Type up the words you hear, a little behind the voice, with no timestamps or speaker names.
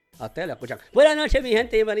A ustedes lo escuchan. Buenas noches, mi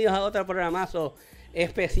gente. Bienvenidos a otro programazo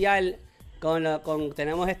especial.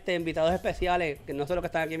 Tenemos invitados especiales, que no son los que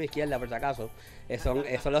están aquí a mi izquierda, por si acaso. Son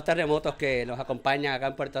los terremotos que nos acompañan acá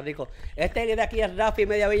en Puerto Rico. Este de aquí es Rafi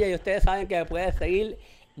Mediavilla y ustedes saben que me pueden seguir.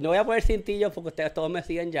 No voy a poner cintillos porque ustedes todos me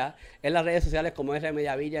siguen ya en las redes sociales como R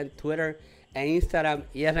Mediavilla en Twitter, en Instagram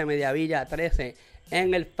y R Mediavilla 13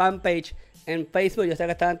 en el fanpage en Facebook. Yo sé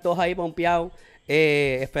que están todos ahí pompeados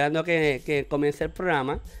esperando que comience el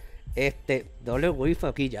programa. Doble wave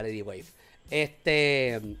aquí, ya le di wave.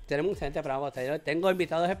 Tenemos un excelente programa. Tengo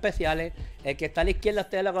invitados especiales. El que está a la izquierda,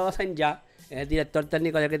 ustedes lo conocen ya. Es el director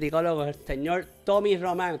técnico de Criticólogos, el señor Tommy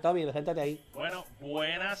Román. Tommy, preséntate ahí. Bueno,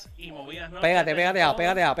 buenas y movidas noches.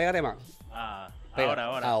 Pégate más.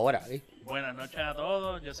 Ahora, ¿sí? Buenas noches a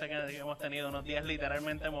todos. Yo sé que hemos tenido unos días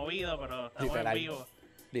literalmente movidos, pero estamos en vivo.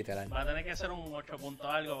 Literal. Va a tener que ser un 8 punto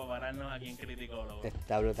algo para pararnos aquí en Criticólogos.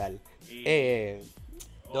 Está brutal. Y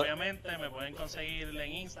obviamente me pueden conseguir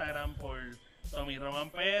en Instagram por Tommy Roman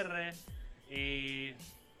PR y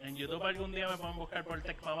en YouTube algún día me pueden buscar por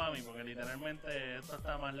Tecpamami porque literalmente esto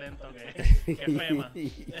está más lento que FEMA.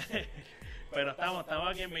 Pero estamos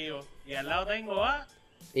aquí en vivo. Y al lado tengo a...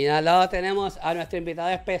 Y al lado tenemos a nuestro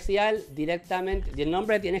invitado especial directamente. Y el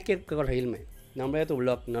nombre tienes que corregirme. El nombre de tu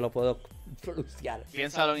blog, no lo puedo pronunciar.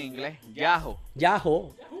 Piénsalo en inglés. Yahoo.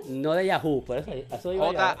 Yahoo, no de Yahoo. Por eso digo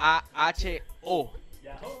J-A-H-O.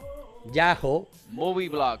 Yahoo. Movie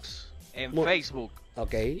Blogs. En Facebook.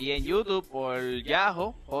 Ok. Y en YouTube por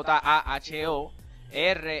Yahoo. J-A-H-O-R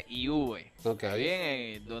y V. Ok. Está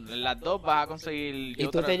bien. Donde las dos vas a conseguir. ¿Y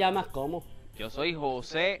tú te llamas cómo? Yo soy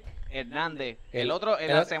José Hernández.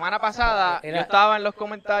 La semana pasada yo estaba en los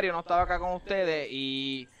comentarios, no estaba acá con ustedes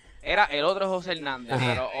y era el otro José Hernández. Ajá.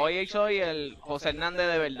 Pero hoy soy el José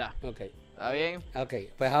Hernández de verdad. Ok. ¿Está bien? Ok.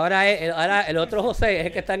 Pues ahora el otro José es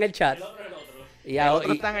el que está en el chat. Y El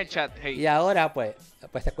otro está en el chat. Hey. Y ahora pues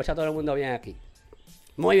se escucha todo el mundo bien aquí.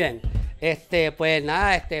 Muy bien. Pues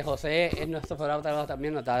nada, José es nuestro fotógrafo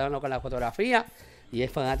también, nos está dando con la fotografía y es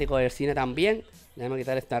fanático del cine también. Déjame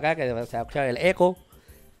quitar esto acá que se va a escuchar el eco.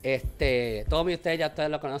 Tommy, ustedes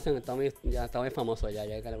lo conocen, Tommy ya está muy famoso ya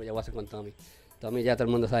voy a hacer con Tommy. Tommy ya todo el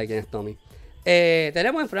mundo sabe quién es Tommy.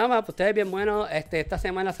 Tenemos el programa, pues, ustedes bien bueno, esta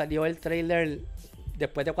semana salió el trailer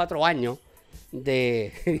después de 4 años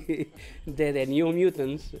de The New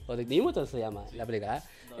Mutants, o The New Mutants se llama la película,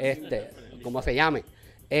 como se llame.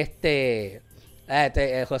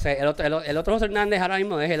 José, el otro José Hernández ahora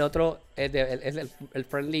mismo es el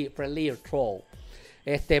friendly troll.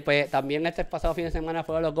 Pues también pasado fin de semana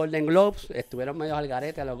fueron los Golden Globes, estuvieron medio al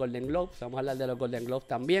garete a los Golden Globes, vamos a hablar de los Golden Globes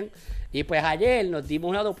también. Y pues ayer nos dimos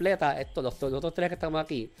una dupleta, nosotros tres que estamos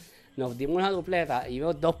aquí, nos dimos una dupleta y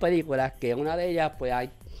vimos 2 películas, que una de ellas pues hay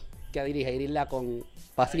que dirigirla con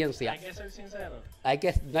paciencia. Hay que ser sincero. Porque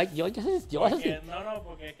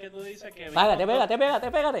es que tú dices que...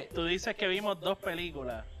 Pégate. Tú dices que vimos 2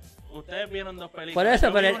 películas. Ustedes vieron 2 películas. Por eso,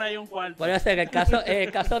 yo vi una y un cuarto. Por eso, en el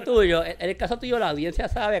caso tuyo, la audiencia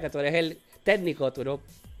sabe que tú eres el técnico, tú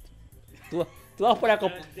vas por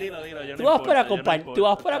acompañarnos.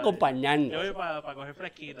 Yo voy para coger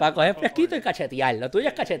fresquito. Para coger fresquito y cachetear. Lo tuyo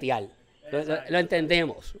es cachetear. Lo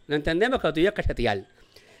entendemos. Lo entendemos que lo tuyo es cachetear.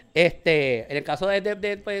 En el caso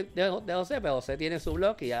de José, pues José tiene su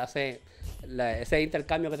blog y hace ese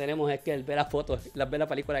intercambio que tenemos es que él ve las fotos, ve la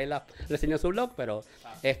película y la reseña en su blog, pero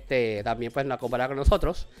también pues la compara con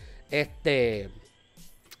nosotros. Así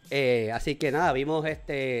que nada, vimos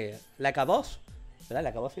Like a Boss, ¿verdad?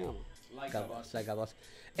 Like a Boss se llama. Like a Boss.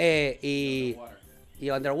 Y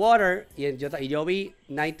Underwater, y yo vi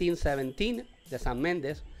 1917 de Sam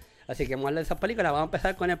Mendes. Así que vamos a hablar de esas películas. Vamos a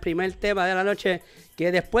empezar con el primer tema de la noche, que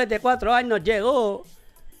después de 4 años llegó.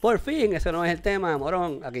 Por fin, ese no es el tema,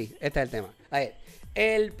 morón. Aquí, este es el tema. A ver,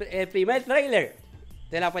 el primer trailer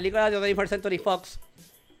de la película de 21st Century Fox,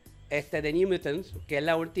 The New Mutants, que es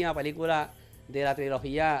la última película de la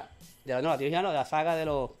trilogía, de la saga de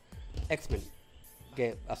los X-Men,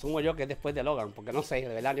 que asumo yo que es después de Logan, porque no sé, de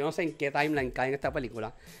verdad, yo no sé en qué timeline cae en esta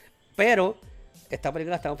película, pero esta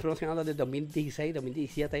película estamos promocionando desde 2016,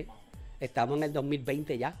 2017, estamos en el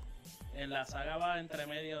 2020 ya. En la saga va entre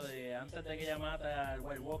medio de antes de que ella mata al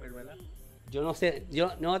White Walker, ¿verdad? Yo no sé,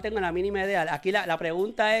 yo no tengo la mínima idea. Aquí la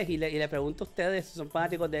pregunta es, y le pregunto a ustedes si son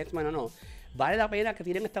fanáticos de X-Men o no, ¿vale la pena que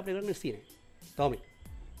tiren esta película en el cine? Tommy.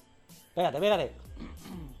 Pégate.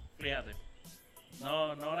 Fíjate,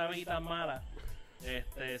 no la vi tan mala.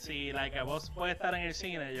 Si Like a Boss puede estar en el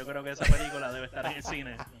cine, yo creo que esa película debe estar en el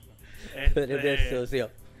cine.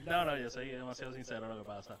 No, yo soy demasiado sincero lo que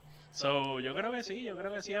pasa. Yo creo que sí,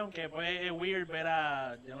 aunque pues es weird ver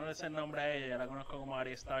yo no le sé el nombre a ella, la conozco como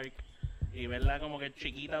Arya Stark, y verla como que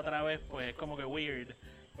chiquita otra vez, pues es como que weird.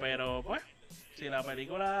 Pero pues, si la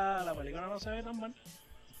película no se ve tan mal,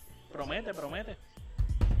 promete.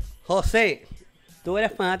 José, tú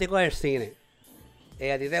eres fanático del cine.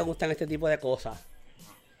 A ti te gustan este tipo de cosas.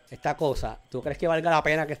 Esta cosa, ¿tú crees que valga la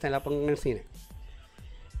pena que la pongan en el cine?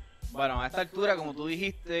 Bueno, a esta altura, como tú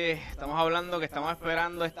dijiste, estamos hablando que estamos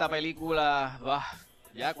esperando esta película,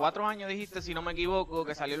 ya 4 años dijiste, si no me equivoco,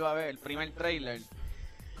 que salió el primer tráiler.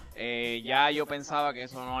 Ya yo pensaba que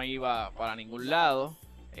eso no iba para ningún lado.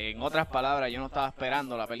 En otras palabras, yo no estaba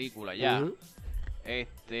esperando la película ya. El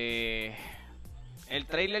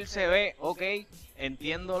tráiler se ve, ok,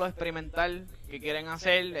 entiendo lo experimental que quieren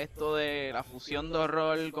hacer, esto de la fusión de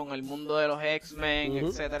horror con el mundo de los X-Men,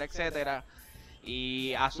 etcétera, etcétera.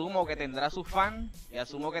 Y asumo que tendrá sus fans y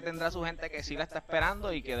asumo que tendrá su gente que sí la está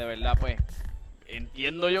esperando y que de verdad, pues,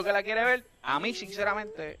 entiendo yo que la quiere ver. A mí,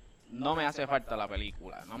 sinceramente, no me hace falta la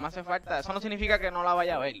película. No me hace falta. Eso no significa que no la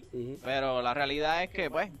vaya a ver. Pero la realidad es que,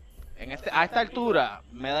 pues, a esta altura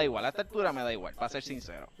me da igual. A esta altura me da igual, para ser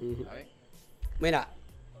sincero. Mira,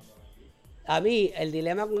 a mí el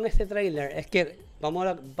dilema con este trailer es que,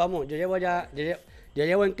 vamos, yo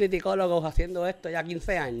llevo en Criticólogos haciendo esto ya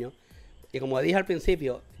 15 años. Y como dije al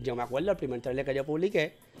principio, yo me acuerdo del primer trailer que yo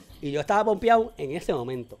publiqué y yo estaba pompeado en ese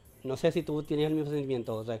momento. No sé si tú tienes el mismo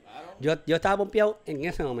sentimiento, José. Claro. Yo estaba pompeado en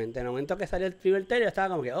ese momento. En el momento que salió el primer trailer, estaba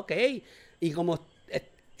como que, ok. Y como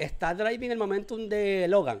está driving el momentum de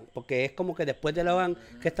Logan, porque es como que después de Logan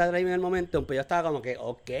que está driving el momentum, pues yo estaba como que,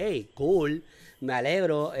 ok, cool, me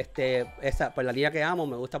alegro, por la línea que amo,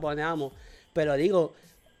 me gusta por donde amo. Pero digo,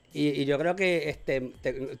 y yo creo que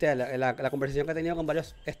la conversación que he tenido con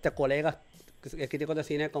varios colegas críticos de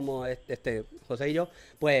cine como José y yo,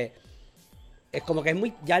 pues es como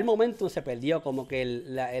que ya el momentum se perdió, como que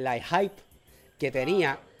el hype que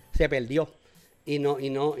tenía se perdió y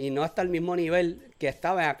no está al mismo nivel que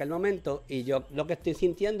estaba en aquel momento. Y yo lo que estoy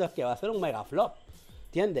sintiendo es que va a ser un mega flop,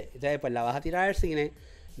 ¿entiendes? Entonces pues la vas a tirar al cine.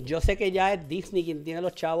 Yo sé que ya es Disney quien tiene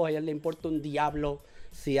los chavos, a ellos le importa un diablo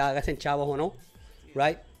si hacen chavos o no,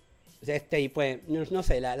 right? Y pues, no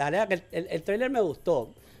sé, la verdad que el trailer me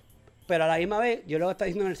gustó, pero a la misma vez, yo lo estaba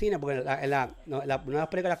diciendo en el cine, porque una de las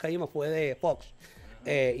películas que vimos fue de Fox,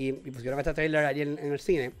 y pusieron este trailer allí en el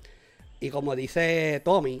cine, y como dice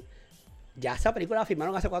Tommy, ya esa película la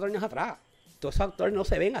filmaron hace 4 años atrás. Todos esos actores no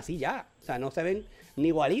se ven así ya, o sea, no se ven ni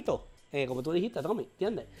igualitos. Como tú dijiste, Tommy,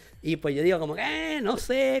 ¿entiendes? Y pues yo digo como que, no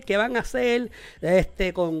sé, ¿qué van a hacer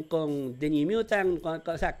con The New Mutant?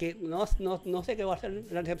 O sea, que no sé qué va a ser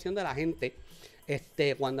la recepción de la gente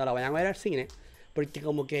cuando la vayan a ver al cine, porque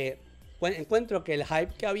como que pues, encuentro que el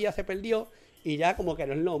hype que había se perdió y ya como que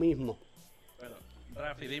no es lo mismo. Pero,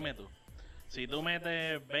 Rafi, dime tú, si tú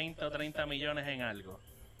metes 20 o 30 millones en algo,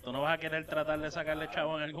 ¿tú no vas a querer tratar de sacarle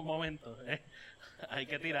chavo en algún momento? Hay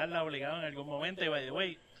que tirarla obligado en algún momento y by the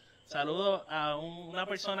way, saludo a una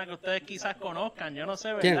persona que ustedes quizás conozcan, yo no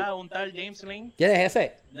sé, ¿verdad? ¿Quién? Un tal James Lynn. ¿Quién es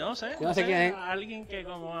ese? No sé, yo no sé quién es. Alguien que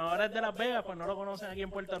como ahora es de Las Vegas, pues no lo conocen aquí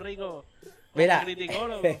en Puerto Rico. Mira,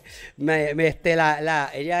 Criticólogo.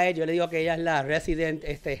 ella es, yo le digo que ella es la resident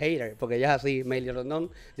hater, porque ella es así. Melly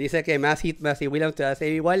Rondón dice que Massey Williams te va a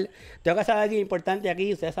hacer igual. Tengo que saber alguien importante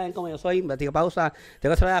aquí, ustedes saben cómo yo soy, me digo pausa.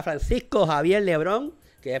 Tengo que saber a Francisco Javier Lebrón,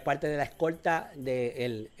 que es parte de la escolta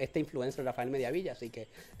de este influencer Rafael Mediavilla, así que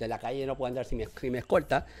de la calle no puedo andar sin mi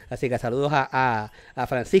escolta, así que saludos a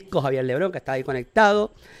Francisco Javier Lebrón, que está ahí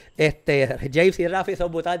conectado. James y Rafi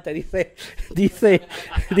son mutantes, dice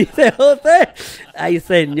José. Ay,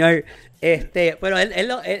 señor. Pero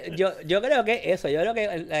yo creo que eso, yo creo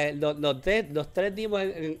que los tres dimos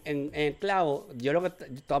en el clavo. Yo creo que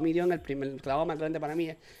Tommy dio en el clavo más grande para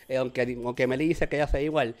mí, aunque Meli dice que ella se ve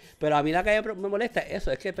igual. Pero a mí la que me molesta es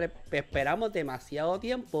eso, es que esperamos demasiado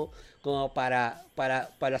tiempo como para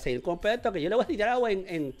seguir con un proyecto que yo le voy a tirar algo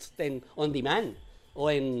en On Demand. O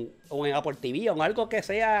en Apple TV, o en algo que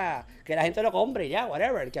sea, que la gente lo compre ya,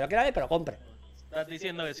 whatever, que lo quiera ver, pero compre. Estás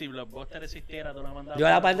diciendo que si Blockbuster existiera, tú la mandabas. Yo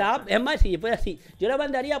la mandaba, es más, si fuera así, yo la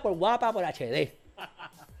mandaría por Guapa, por HD.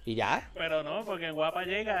 Y ya. Pero no, porque en Guapa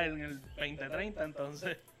llega en el 2030,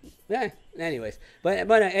 entonces. Anyways.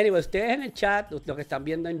 Bueno, anyways, ustedes en el chat, los que están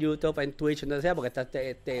viendo en YouTube, en Twitch, donde sea, porque está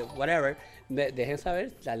whatever, dejen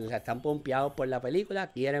saber, están pompeados por la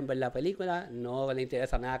película, quieren ver la película, no les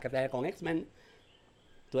interesa nada que ver con X-Men.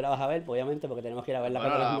 Tú la vas a ver, obviamente, porque tenemos que ir a ver la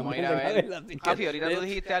película. Vamos a ir a ver. Javi, ahorita tú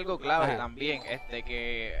dijiste algo clave también,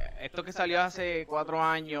 que esto que salió hace 4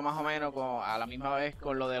 años más o menos, a la misma vez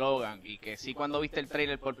con lo de Logan, y que sí cuando viste el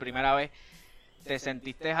trailer por primera vez, te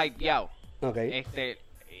sentiste hypeado. Okay.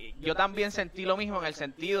 yo también sentí lo mismo en el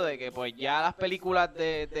sentido de que pues ya las películas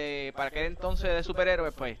para aquel entonces de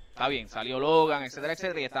superhéroes, pues está bien, salió Logan, etcétera,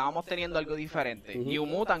 etcétera, y estábamos teniendo algo diferente. New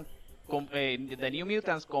Mutant, The New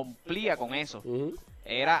Mutants cumplía con eso.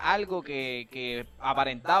 Era algo que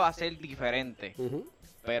aparentaba ser diferente,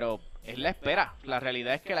 pero es la espera. La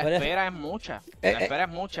realidad es que la espera es mucha. La espera es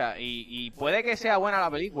mucha y puede que sea buena la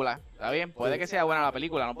película, está bien, puede que sea buena la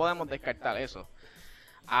película, no podemos descartar eso.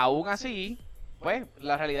 Aún así, pues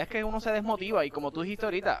la realidad es que uno se desmotiva y como tú dijiste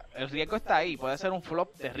ahorita, el riesgo está ahí, puede ser un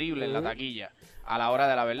flop terrible en la taquilla a la hora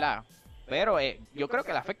de la verdad. Pero yo creo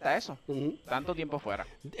que le afecta eso, tanto tiempo fuera.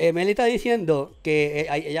 Meli está diciendo que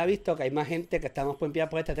ella ha visto que hay más gente que estamos pompeada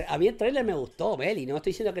por este trailer. A mí el trailer me gustó, Meli. No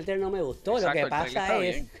estoy diciendo que el trailer no me gustó. Exacto,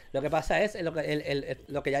 lo que pasa es lo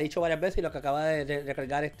que ya he dicho varias veces y lo que acaba de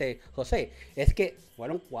recargar José, es que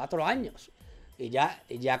fueron 4 años. Y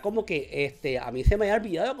ya como que a mí se me había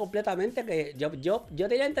olvidado completamente que yo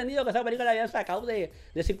tenía entendido que esa película la habían sacado de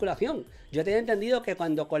circulación. Yo tenía entendido que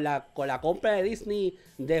cuando con la compra de Disney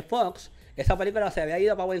de Fox, esa película se había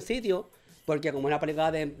ido para buen sitio, porque como es una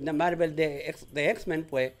película de Marvel de X-Men,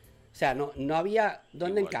 pues, o sea, no había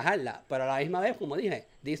dónde encajarla. Pero a la misma vez, como dije,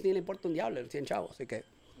 Disney le importa un diablo, el 100 chavos, así que...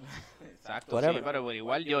 Exacto, sí, pero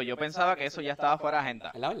igual yo pensaba que eso ya estaba fuera de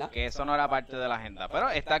agenda, que eso no era parte de la agenda, pero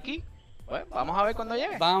está aquí. Pues vamos a ver cuando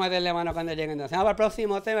llegue. Vamos a meterle mano cuando llegue. Entonces, vamos al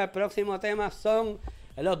próximo tema. El próximo tema son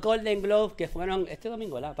los Golden Globes, que fueron este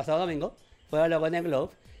domingo, ¿verdad? Pasado domingo, fueron los Golden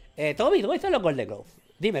Globes. Tommy, ¿tú viste los Golden Globes?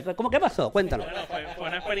 Dime, ¿qué pasó? Cuéntanos. Bueno, fue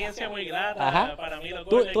una experiencia muy grata para mí. Los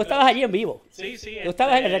tú estabas allí en vivo. Sí. Tú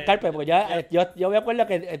estabas en el Red Carpet, porque yo me acuerdo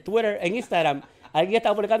que en Twitter, en Instagram, alguien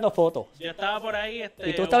estaba publicando fotos. Yo estaba por ahí.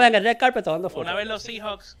 Y tú estabas en el Red Carpet tomando fotos. Una vez los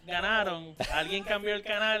Seahawks ganaron, alguien cambió el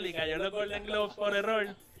canal y cayó los Golden Globes por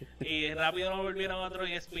error. Y rápido nos volvieron a otro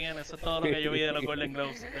ESPN. Eso es todo lo que yo vi de los Golden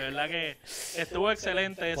Globes. De verdad que estuvo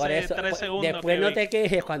excelente ese 3 segundos. Después no te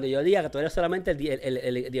quejes cuando yo diga que tú eres solamente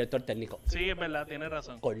el director técnico. Sí, es verdad, tienes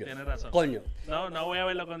razón. Coño. Tienes razón. Coño. No voy a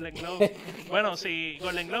ver los Golden Globes. Bueno, si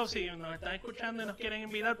Golden Globes, si nos están escuchando y nos quieren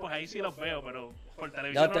invitar, pues ahí sí los veo, pero por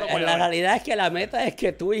televisión no lo puedo La realidad es que la meta es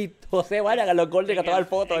que tú y José vayan a los Golden a tomar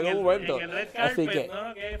fotos en un momento. En el Red Carpet,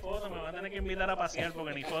 que foto, me van a tener que invitar a pasear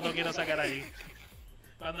porque ni foto quiero sacar allí.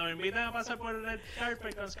 Cuando me invitan a pasar por el Red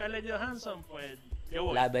Carpet con Scarlett Johansson, pues yo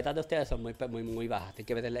voy. Las metas de ustedes son muy bajas. Hay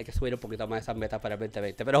que subir un poquito más esas metas para el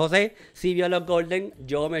 2020. Pero José sí vio los Golden.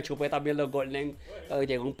 Yo me chupé también los Golden.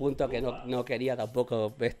 Llegó un punto que no quería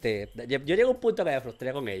tampoco. Yo llegué a un punto que me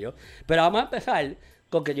frustré con ellos. Pero vamos a empezar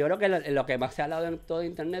con que yo creo que lo que más se ha hablado en todo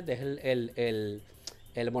internet es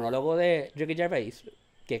el monólogo de Ricky Gervais,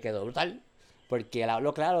 que quedó brutal. Porque él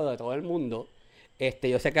habló claro de todo el mundo.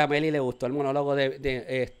 Yo sé que a Meli le gustó el monólogo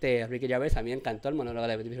de Ricky Gervais, a mí me encantó el monólogo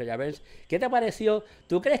de Ricky Gervais. ¿Qué te pareció?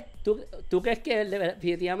 ¿Tú crees que él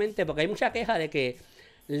definitivamente, porque hay mucha queja de que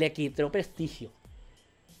le quitó prestigio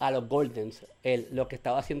a los Goldens lo que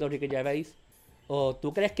estaba haciendo Ricky Gervais? ¿O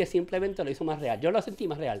tú crees que simplemente lo hizo más real? Yo lo sentí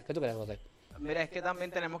más real. ¿Qué tú crees, José? Mira, es que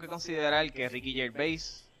también tenemos que considerar que Ricky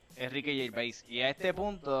Gervais es Ricky Gervais. Y a este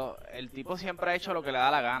punto, el tipo siempre ha hecho lo que le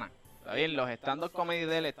da la gana. Está bien, los stand-up comedy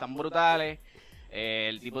de él están brutales.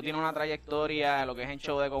 El tipo tiene una trayectoria en lo que es en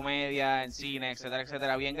show de comedia, en cine, etcétera,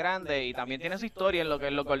 etcétera, bien grande. Y también tiene su historia en lo que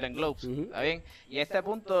es los Golden Globes. ¿Está bien? Y a este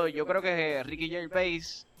punto yo creo que Ricky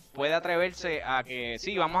Gervais puede atreverse a que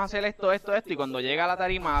sí, vamos a hacer esto. Y cuando llega a la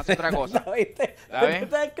tarima hace otra cosa. ¿Viste? ¿Está bien?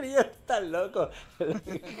 Estás escribiendo tan loco.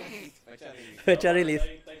 Fecha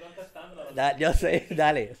release. Estoy contestando. Yo sé,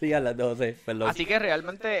 dale, sigue hablando, José. Perdón. Así que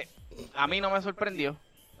realmente a mí no me sorprendió.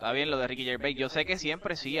 Está bien lo de Ricky Gervais. Yo sé que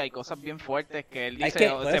siempre sí hay cosas bien fuertes que él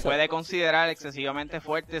dice se puede considerar excesivamente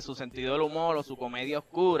fuerte su sentido del humor o su comedia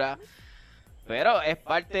oscura, pero es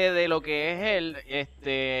parte de lo que es él.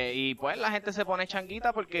 Y pues la gente se pone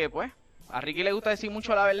changuita porque pues a Ricky le gusta decir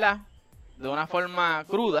mucho la verdad de una forma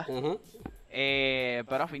cruda.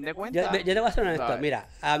 Pero a fin de cuentas yo te voy a ser honesto. ¿sabes? Mira,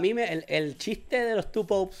 a mí el chiste de los two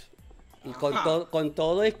popes y con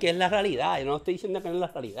todo es que es la realidad. Yo no estoy diciendo que no es la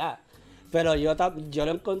realidad. Pero yo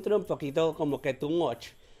lo encontré un poquito como que too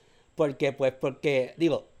much. Porque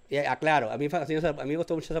digo, aclaro, a mí me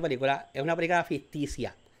gustó mucho esa película. Es una película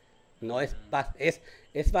ficticia. No es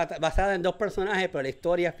basada en 2 personajes, pero la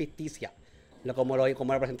historia es ficticia. Como lo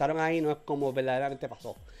presentaron ahí no es como verdaderamente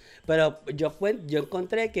pasó. Pero yo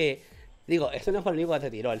encontré que, digo, eso no fue el único que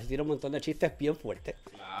se tiró. Él se tiró un montón de chistes bien fuertes.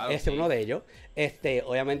 Claro, Ese es uno de ellos.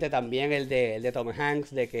 Obviamente también el de Tom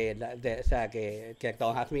Hanks, que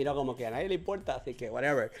Tom Hanks miró como que a nadie le importa, así que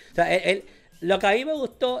whatever. O sea, lo que a mí me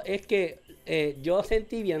gustó es que yo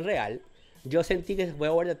sentí bien real. Yo sentí que se fue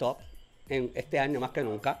over the top en este año más que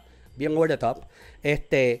nunca. bien over the top.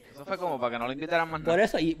 Eso fue como para que no lo invitaran más Por nada.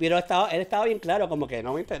 eso, pero él estaba bien claro, como que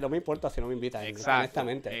no me importa si no me invitan, Exacto,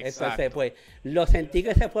 honestamente. exacto. Entonces, pues, lo sentí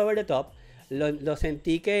que se fue over the top, lo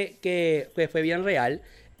sentí que fue bien real,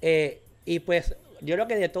 y pues, yo creo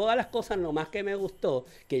que de todas las cosas, lo más que me gustó,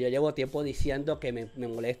 que yo llevo tiempo diciendo que me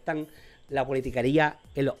molestan la politiquería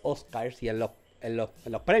en los Oscars y en los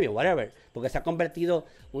premios, whatever, porque se ha convertido,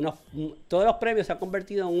 todos los premios se han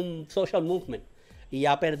convertido en un social movement, y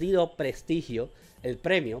ha perdido prestigio el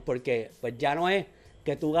premio, porque pues ya no es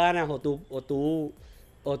que tú ganas o tú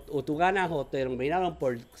ganas o te nominaron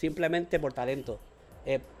simplemente por talento.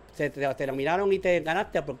 Te nominaron y te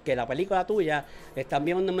ganaste porque la película tuya está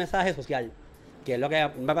enviando un mensaje social, que es lo que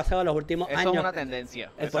me ha pasado en los últimos Eso años. es una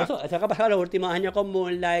tendencia. Por eso que ha pasado en los últimos años con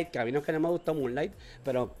Moonlight, que a mí no es que no me gustó Moonlight,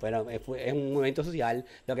 pero es un movimiento social.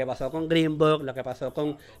 Lo que pasó con Green Book, lo que pasó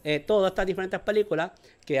con todas estas diferentes películas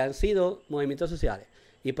que han sido movimientos sociales.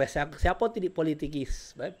 Y pues se ha politizado,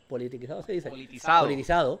 se dice.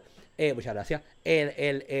 Politizado. Muchas gracias.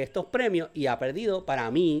 Estos premios, y ha perdido, para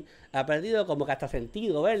mí, como que hasta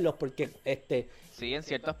sentido verlos, porque Sí, en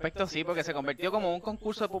cierto aspecto sí, porque se convirtió como un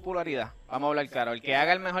concurso de popularidad. Vamos a hablar claro. El que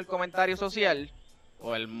haga el mejor comentario social,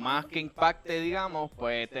 o el más que impacte, digamos,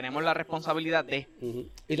 pues tenemos la responsabilidad de. Uh-huh.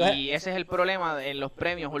 Y ese es el problema en los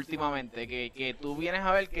premios últimamente, que tú vienes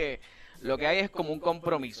a ver que lo que hay es como un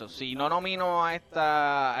compromiso. Si no nomino a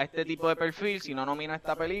este tipo de perfil, si no nomino a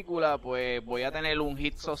esta película, pues voy a tener un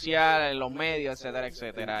hit social en los medios, etcétera,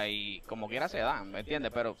 etcétera. Y como quiera se dan, ¿me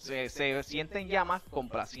entiendes? Pero se sienten ya más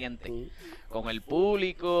complacientes con el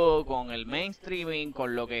público, con el mainstreaming,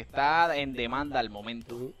 con lo que está en demanda al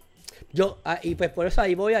momento. Y pues por eso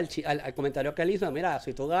ahí voy al comentario que él hizo. Mira,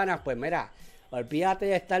 si tú ganas, pues mira, olvídate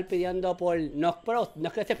de estar pidiendo no es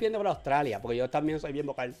que estés pidiendo por Australia, porque yo también soy bien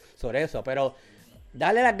vocal sobre eso, pero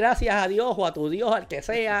dale las gracias a Dios o a tu Dios, al que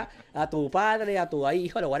sea, a tu padre, a tu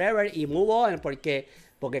hijo, o whatever, y move on, porque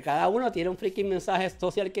cada uno tiene un freaking mensaje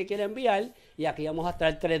social que quiere enviar, y aquí vamos a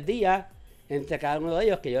estar 3 días entre cada uno de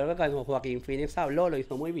ellos, que yo creo que cuando Joaquín Phoenix habló, lo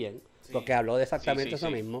hizo muy bien, porque habló de exactamente eso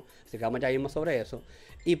mismo, así que vamos ya mismo sobre eso,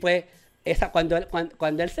 y pues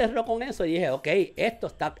cuando él cerró con eso, dije, ok, esto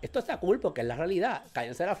está cool porque es la realidad.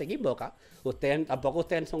 Cállense la freaking boca. Tampoco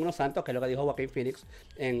ustedes son unos santos, que es lo que dijo Joaquin Phoenix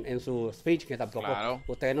en su speech, que tampoco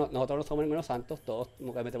nosotros no somos ningunos santos, todos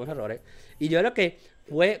cometemos errores. Y yo creo que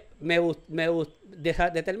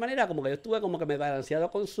de tal manera como que yo estuve como que me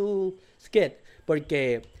balanceado con su skit,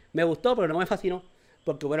 porque me gustó, pero no me fascinó.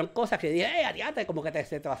 Porque hubieron cosas que dije, adiante, como que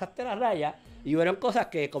te pasaste la raya. Y hubieron cosas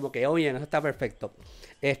que como que, oye, no está perfecto.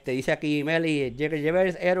 Dice aquí Meli, Jerry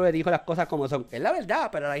héroe dijo las cosas como son. Es la verdad,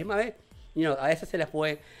 pero a la misma vez, a veces se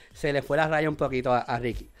le fue la raya un poquito a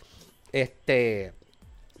Ricky.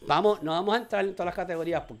 No vamos a entrar en todas las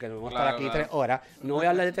categorías porque nos vamos a estar aquí 3 horas. No voy a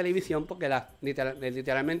hablar de televisión porque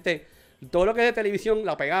literalmente todo lo que es de televisión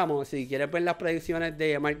la pegamos. Si quieres ver las predicciones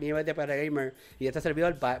de Mark Nieves de PR Gamer y de este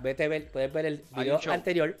servidor, puedes ver el video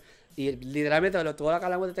anterior. Y literalmente todo lo que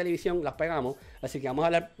hablamos de televisión las pegamos. Así que vamos a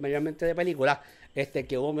hablar mayormente de películas.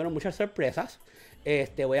 Que hubo muchas sorpresas.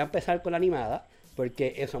 Voy a empezar con la animada,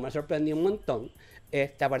 porque eso me sorprendió un montón.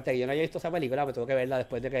 Aparte de que yo no había visto esa película, me tuve que verla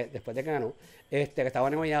después de que ganó. Que estaba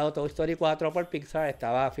nominado Toy Story 4 por Pixar,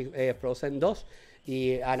 estaba Frozen 2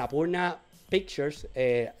 y Annapurna Pictures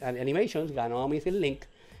Animations ganó Missing Link,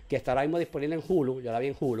 que está ahora mismo disponible en Hulu. Yo la vi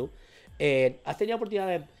en Hulu. ¿Has tenido oportunidad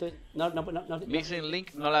de...? Missing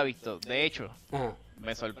Link no la he visto. De hecho,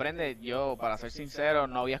 me sorprende. Yo, para ser sincero,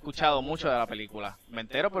 no había escuchado mucho de la película. Me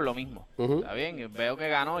entero por lo mismo. Está bien, veo que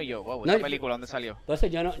ganó y yo, wow, ¿esta película dónde salió?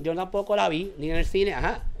 Entonces yo tampoco la vi, ni en el cine.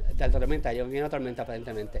 De Tormenta, yo vi una tormenta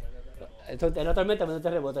aparentemente. La tormenta me dio un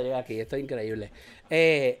terremoto, llega aquí, esto es increíble.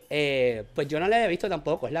 Pues yo no la he visto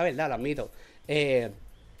tampoco, es la verdad, lo admito.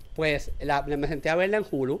 Pues me senté a verla en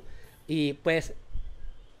Hulu y pues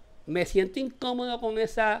me siento incómodo con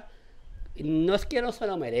esa. No es que no se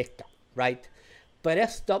lo merezca, right? Pero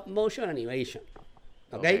es stop motion animation,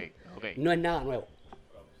 ¿ok? No es nada nuevo,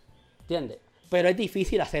 ¿entiendes? Pero es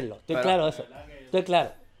difícil hacerlo, estoy claro de eso. Estoy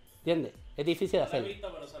claro, ¿entiendes? Es difícil hacerlo. No lo he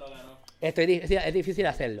visto, pero se lo ganó. Es difícil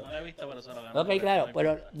hacerlo. No lo he visto, pero se lo ganó. Ok, claro,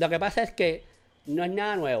 pero lo que pasa es que no es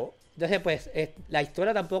nada nuevo. Entonces, pues, la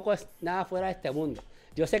historia tampoco es nada fuera de este mundo.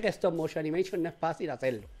 Yo sé que stop motion animation no es fácil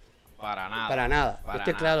hacerlo. Para nada. Para nada.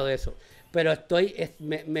 Estoy claro de eso. Pero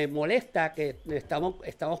me molesta que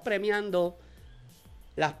estamos premiando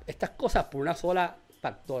estas cosas por una sola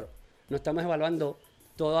factor. No estamos evaluando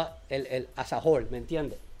todo el as a whole, ¿me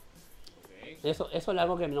entiendes? Okay. Eso es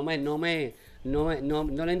algo que no lo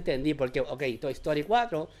entendí. Porque, ok, Toy Story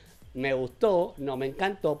 4 me gustó, no me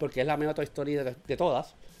encantó, porque es la mejor Toy Story de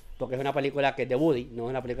todas. porque es una película que es de Woody, no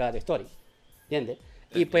es una película de Story, ¿entiendes?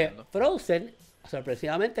 Y pues Frozen,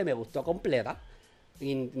 sorpresivamente, me gustó completa,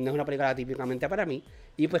 y no es una película típicamente para mí,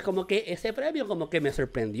 y pues como que ese premio como que me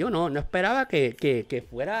sorprendió, no esperaba que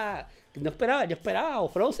fuera, yo esperaba o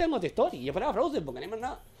Frozen o Toy Story, yo esperaba Frozen porque no hay más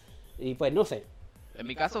nada, y pues no sé. En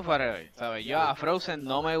mi caso fue al revés, ¿sabes? Yo a Frozen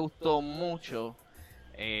no me gustó mucho.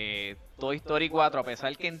 Toy Story 4, a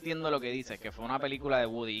pesar que entiendo lo que dices, que fue una película de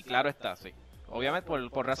Woody, y claro está, sí. Obviamente,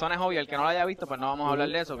 por razones obvias, el que no la haya visto, pues no vamos a hablar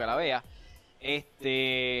de eso, que la vea.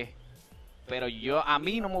 Pero a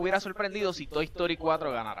mí no me hubiera sorprendido si Toy Story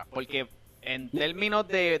 4 ganara, porque en términos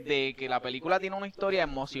de que la película tiene una historia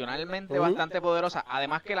emocionalmente bastante poderosa,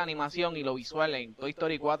 además que la animación y lo visual en Toy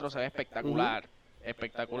Story 4 se ve espectacular,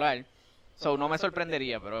 espectacular. So, no me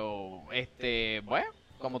sorprendería, pero bueno,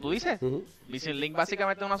 como tú dices, Missing Link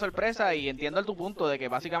básicamente es una sorpresa y entiendo tu punto de que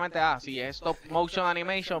básicamente, si es stop motion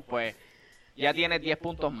animation, pues ya tienes 10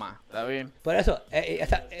 puntos más, ¿está bien? Por eso,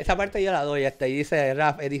 esa parte yo la doy, y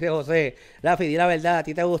dice José, Rafi, di la verdad, a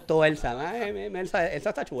ti te gustó Elsa. Elsa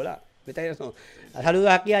está chula. ¿Viste eso? Saludos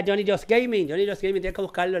aquí a Johnny Just Gaming. Johnny Just Gaming, tienes que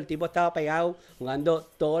buscarlo, el tipo estaba pegado, jugando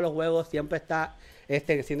todos los juegos, siempre está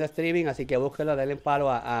haciendo streaming, así que búsquelo, denle palo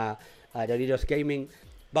a Johnny Just Gaming.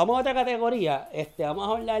 Vamos a otra categoría, vamos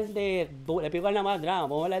a hablar le pico a la más drama,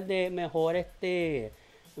 vamos a hablar de mejor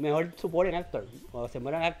supporting actor, o se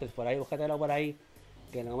mueran actors, por ahí, búscatelo por ahí,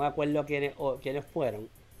 que no me acuerdo quiénes fueron.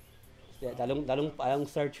 Dale un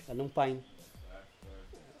search, dale un pine.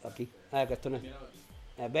 Aquí, que esto no es.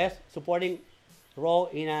 Best Supporting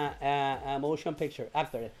Role in a Motion Picture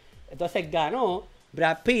Actor. Entonces ganó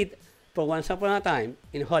Brad Pitt por Once Upon a Time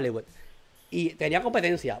in Hollywood. Y tenía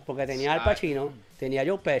competencia, porque tenía Al Pacino, tenía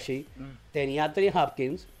Joe Pesci, tenía Anthony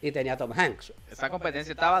Hopkins y tenía Tom Hanks. Esa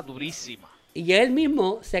competencia estaba durísima. Y él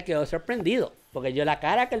mismo se quedó sorprendido, porque la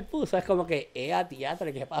cara que él puso es como que, a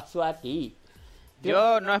teatro, ¿qué pasó aquí?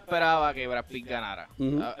 Yo no esperaba que Brad Pitt ganara,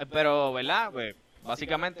 pero, ¿verdad? Pues,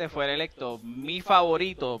 básicamente fue el electo. Mi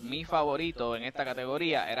favorito en esta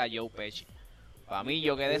categoría era Joe Pesci. Para mí,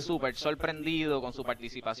 yo quedé súper sorprendido con su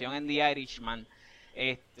participación en The Irishman.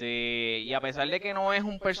 Y a pesar de que no es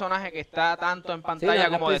un personaje que está tanto en pantalla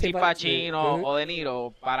como decir Pacino o De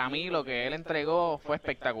Niro, para mí lo que él entregó fue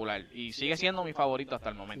espectacular y sigue siendo mi favorito hasta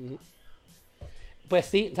el momento. Pues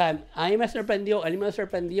sí, o sea, a mí me sorprendió,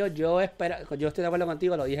 yo estoy de acuerdo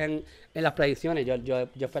contigo, lo dije en las predicciones, yo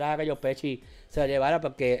esperaba que Joe Pesci se lo llevara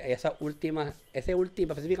porque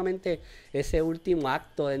específicamente ese último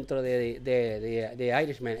acto dentro de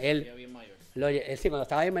Irishman, sí, cuando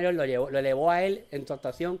estaba bien mayor lo elevó a él en su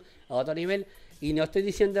actuación a otro nivel. Y no estoy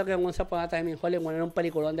diciendo que Once Upon a Time in Hollywood era un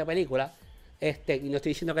peliculón de película, y no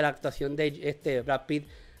estoy diciendo que la actuación de Brad Pitt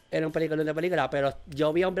era un peliculón de película, pero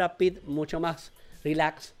yo vi a un Brad Pitt mucho más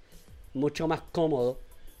relax, mucho más cómodo,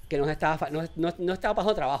 que no estaba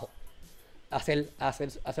bajo trabajo hacer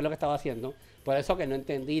lo que estaba haciendo. Por eso que no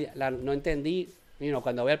entendí,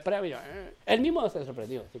 cuando ve el premio, él mismo se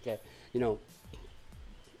sorprendió, así que,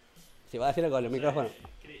 si voy a decir algo en el micrófono.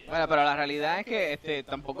 Bueno, pero la realidad es que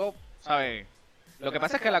tampoco, ¿sabes? Lo que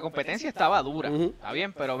pasa es que la competencia estaba dura, está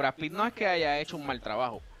bien, pero Brad Pitt no es que haya hecho un mal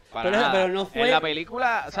trabajo. Pero no fue... En la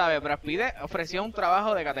película, ¿sabes? Brad Pitt ofreció un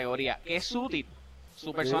trabajo de categoría, que es útil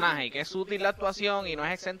su personaje, y que es útil la actuación y no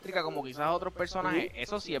es excéntrica como quizás otros personajes,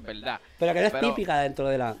 eso sí es verdad. Pero que no es típica dentro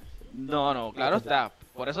de la... No, claro está.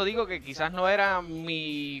 Por eso digo que quizás no era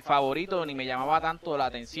mi favorito ni me llamaba tanto la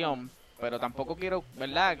atención. Pero tampoco quiero,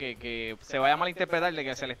 ¿verdad? Que se vaya a malinterpretar de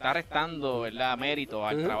que se le está restando, ¿verdad? Mérito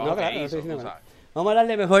al trabajo que hizo, ¿sabes? Vamos a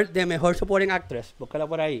hablar de mejor supporting actress. Búscalo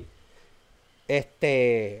por ahí.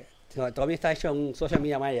 Tommy está hecho un social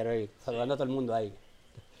media manager hoy, saludando a todo el mundo ahí.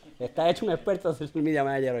 Está hecho un experto en social media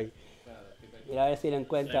manager hoy. Mira a ver si lo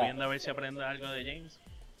encuentra. Viendo a ver si aprende algo de James.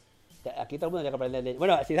 Aquí todo el mundo tiene que aprender de James.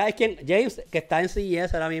 Bueno, si sabes quién, James, que está en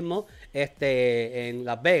CES ahora mismo, en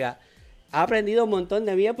Las Vegas, ha aprendido un montón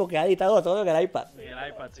de bien porque ha editado todo en el iPad.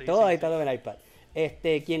 Todo editado en el iPad.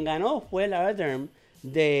 Quien ganó fue Laura Dern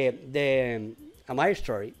de A My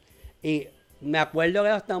Story. Y me acuerdo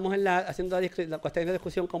que estábamos haciendo la cuestión de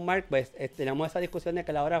discusión con Mark, pues teníamos esa discusión de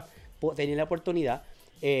que Laura tenía la oportunidad.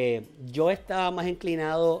 Yo estaba más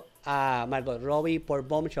inclinado a Margot Robbie por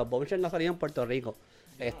Bombshell. Bombshell no ha salido en Puerto Rico.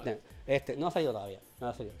 No ha salido todavía. No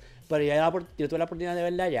ha salido. Pero yo tuve la oportunidad de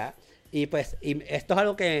verla ya. Y pues esto es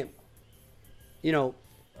algo que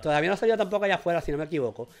todavía no salió tampoco allá afuera, si no me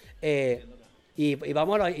equivoco. Y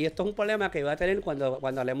esto es un problema que voy a tener cuando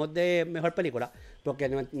hablemos de mejor película, porque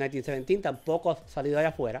 1917 tampoco ha salido allá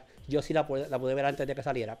afuera. Yo sí la pude ver antes de que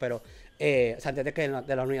saliera, pero antes de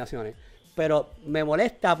las nominaciones. Pero me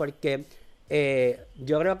molesta porque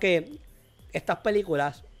yo creo que estas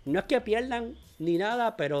películas no es que pierdan ni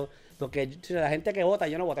nada, pero porque la gente que vota,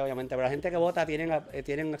 yo no voté obviamente, pero la gente que vota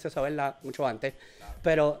tienen acceso a verla mucho antes.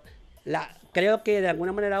 Pero creo que de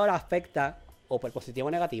alguna manera ahora afecta, o por positivo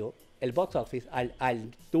o negativo, el box office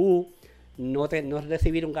al tú no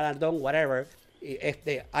recibir un galardón, whatever,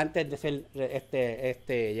 antes de ser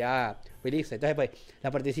ya release. Entonces, pues, la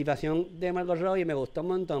participación de Margot Robbie me gustó un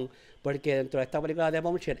montón, porque dentro de esta película de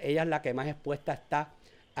Bombshell, ella es la que más expuesta está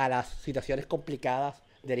a las situaciones complicadas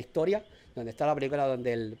de la historia, donde está la película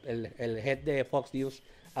donde el head de Fox News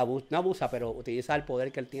no abusa, pero utiliza el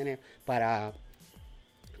poder que él tiene para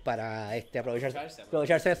aprovecharse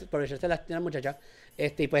de las muchachas.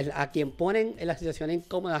 Y pues a quien ponen en la situación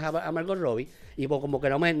incómoda a Margot Robbie, y pues como que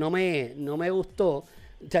no me gustó. O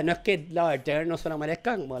sea, no es que la verdad no se lo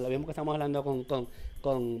merezcan, bueno, lo mismo que estamos hablando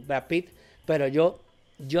con Brad Pitt, pero yo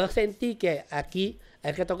sentí que aquí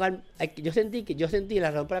hay que tocar, yo sentí la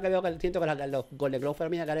razón por la que veo que siento que los Golden Globes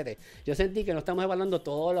fueron bien carete. Yo sentí que no estamos evaluando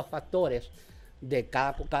todos los factores de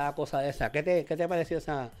cada cosa de esa. ¿Qué te pareció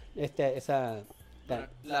esa?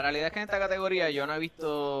 La realidad es que en esta categoría yo no he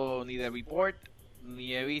visto ni The Report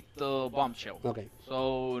ni he visto Bombshell. Okay.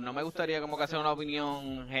 So, no me gustaría como que hacer una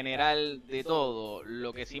opinión general de todo.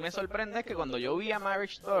 Lo que sí me sorprende es que cuando yo vi a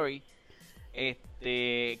Marriage Story,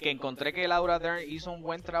 que encontré que Laura Dern hizo un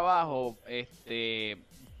buen trabajo,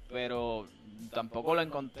 pero tampoco lo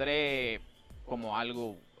encontré como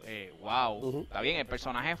algo wow. Está bien, el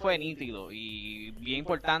personaje fue nítido y bien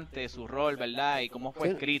importante su rol, ¿verdad? Y cómo fue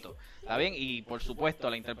escrito, está bien, y por supuesto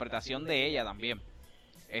la interpretación de ella también.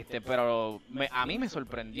 Pero a mí me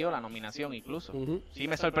sorprendió la nominación incluso. Si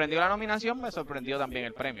me sorprendió la nominación, me sorprendió también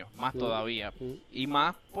el premio, más todavía. Y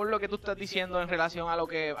más por lo que tú estás diciendo en relación a lo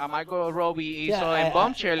que a Margot Robbie hizo en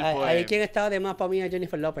Bombshell. Pues, ahí quien estaba de más para mí es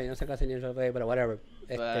Jennifer Lopez, no sé qué hace Jennifer Lopez, pero whatever.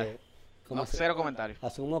 Cero comentarios.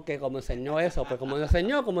 Asumo que como enseñó eso, pues como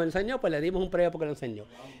enseñó, pues le dimos un premio porque lo enseñó.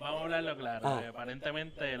 Vamos a hablarlo claro.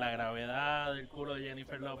 Aparentemente la gravedad del culo de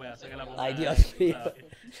Jennifer Lopez hace que la ponga. Ay, Dios mío.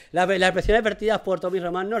 Las expresiones vertidas por Tommy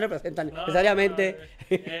Román no representan necesariamente.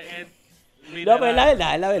 Literal, no, pero es la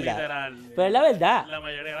verdad. Literal. Pero es la verdad. La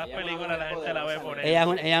mayoría de las películas la gente la ve por eso. Ella es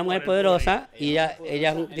una mujer poderosa y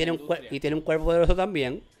ella tiene un cuerpo poderoso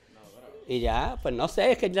también. Y ya, pues no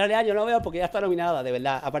sé, es que en realidad yo no veo porque ella está nominada, de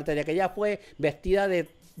verdad. Aparte de que ella fue vestida de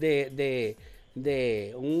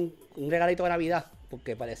un regalito de Navidad,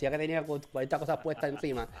 porque parecía que tenía 40 cosas puestas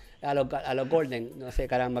encima a los Golden, no sé,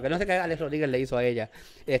 caramba, que no sé qué Alex Rodríguez le hizo a ella,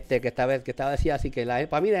 que estaba así, así que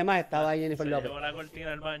para mí además estaba ahí Jennifer Lopez. Llevó la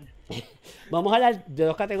cortina al baño. Vamos a hablar de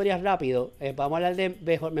dos categorías rápido, vamos a hablar de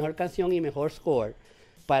mejor canción y mejor score.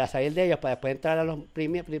 Para salir de ellos, para después entrar a los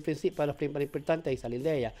importantes y salir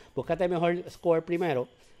de ellas. Búscate el mejor score primero,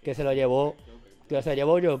 que se lo llevó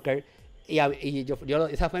Joker. Y yo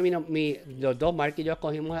esa fue los dos, Mark y yo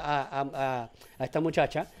escogimos a esta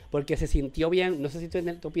muchacha, porque se sintió bien. No sé si tú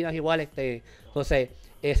opinas igual, José.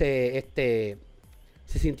 Se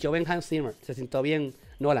sintió bien Hans Zimmer, se sintió bien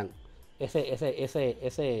Nolan. Ese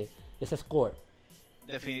score.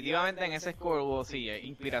 Definitivamente en ese score hubo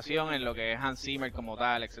inspiración en lo que es Hans Zimmer como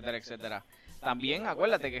tal, etcétera, etcétera. También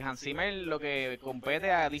acuérdate que Hans Zimmer lo que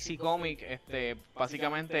compete a DC Comics,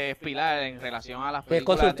 básicamente es pilar en relación a las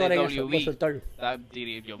películas de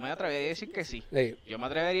WB. Yo me atrevería a decir que sí. Yo me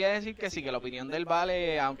atrevería a decir que sí, que la opinión del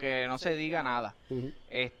vale, aunque no se diga nada.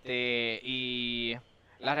 Y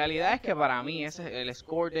la realidad es que para mí el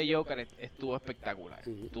score de Joker estuvo espectacular.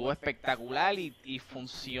 Estuvo espectacular y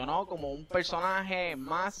funcionó como un personaje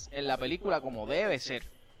más en la película como debe ser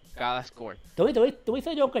cada score. ¿Tú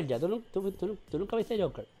viste Joker ya? ¿Tú nunca viste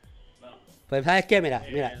Joker? No. Pues ¿sabes qué? Mira.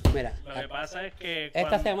 Lo que pasa es que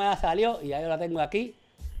esta semana salió y ya yo la tengo aquí.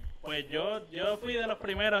 Pues yo fui de los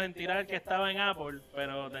primeros en tirar que estaba en Apple,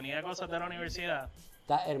 pero tenía cosas de la universidad.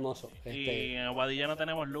 Está hermoso. Y en Aguadilla no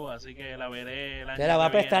tenemos luz, así que la veré el año te la va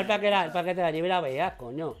a prestar que para que te la lleve y la veas,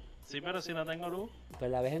 coño. Sí, pero si no tengo luz.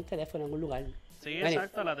 Pues la ves en teléfono en algún lugar. Sí,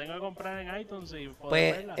 exacto, la tengo que comprar en iTunes y poder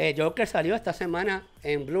pues verla. Joker salió esta semana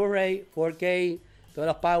en Blu-ray, 4K, todos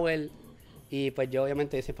los Power. Y pues yo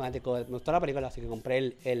obviamente soy fanático, me gustó la película, así que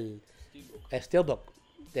compré el Steelbook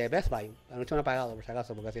de Best Buy. Anoche no he pagado, por si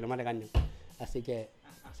acaso, porque si no me regañan. Así que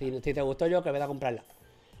si te gustó Joker, vete a comprarla.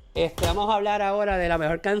 Vamos a hablar ahora de la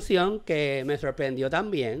mejor canción que me sorprendió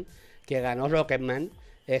también, que ganó Rocketman,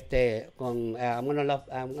 con I'm Gonna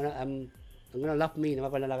Love Me, no me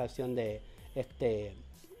acuerdo la canción de,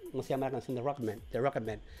 ¿cómo se llama la canción de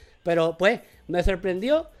Rocketman? Pero pues me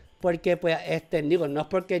sorprendió porque pues digo, no es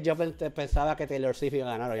porque yo pensaba que Taylor Swift iba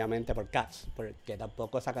a ganar, obviamente por Cats, porque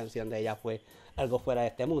tampoco esa canción de ella fue algo fuera de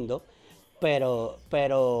este mundo, pero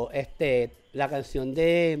la canción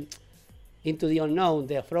de Into the Unknown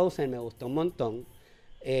de Frozen me gustó un montón.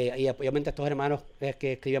 Y obviamente estos hermanos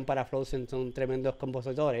que escriben para Frozen son tremendos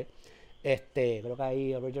compositores. Creo que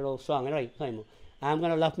hay original song, right? I'm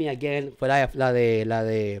Gonna Love Me Again fue la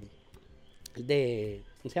de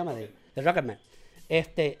 ¿cómo se llama? De Rocketman.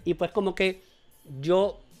 Y pues como que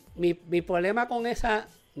mi problema con esa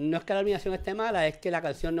no es que la animación esté mala, es que la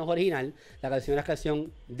canción no es original. La canción es la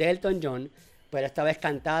canción de Elton John, pero esta vez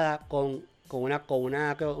cantada con un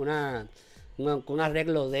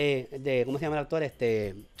arreglo de ¿cómo se llama el actor?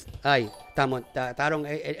 Taron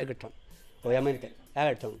Egerton, obviamente,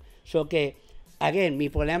 Egerton. So que, again, mi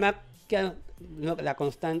problema que la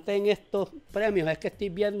constante en estos premios es que estoy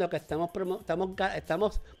viendo que estamos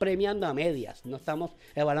premiando a medias, no estamos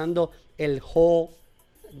evaluando el whole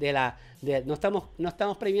no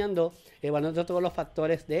estamos premiando, evaluando todos los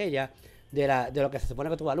factores de ella, de lo que se supone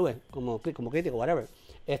que tú evalúes como crítico, whatever.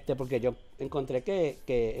 Porque yo encontré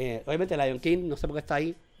que obviamente Lion King, no sé por qué está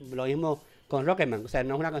ahí, lo mismo con Rocketman, o sea,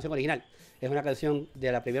 no es una canción original, es una canción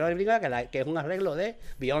de la primera película que es un arreglo de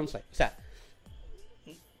Beyoncé. O sea,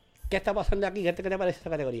 ¿qué está pasando aquí? ¿Qué te parece esa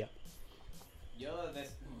categoría? Yo de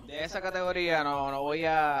esa categoría no voy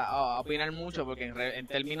a opinar mucho porque en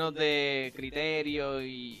términos de criterio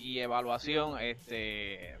y evaluación,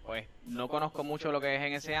 pues no conozco mucho lo que es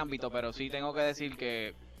en ese ámbito, pero sí tengo que decir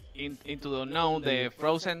que Into the Unknown de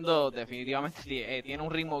Frozen 2 definitivamente tiene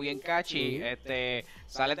un ritmo bien catchy.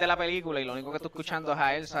 Sales de la película y lo único que estás escuchando es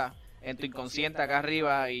a Elsa en tu inconsciente acá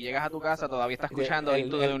arriba y llegas a tu casa, todavía estás escuchando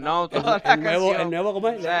Into the Unknown, toda la canción. El nuevo, ¿cómo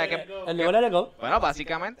es? O sea, el nuevo Let It Go. Bueno,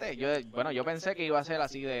 básicamente, yo pensé que iba a ser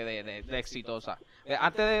así de exitosa.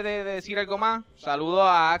 Antes de decir algo más, saludo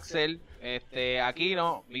a Axel,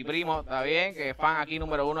 Aquino, mi primo, está bien, que es fan aquí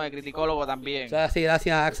número 1 de Criticólogo también. O sea, sí,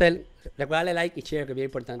 gracias Axel. Recuerda darle like y share, que es bien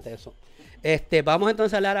importante eso. Vamos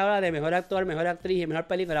entonces a hablar ahora de mejor actor, mejor actriz y mejor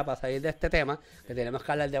película para salir de este tema, que tenemos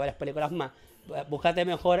que hablar de varias películas más. Búscate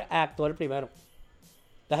mejor actor primero.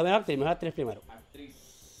 Déjame ver mejor actriz primero.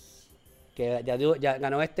 Actriz. Que ya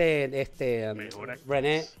ganó Renée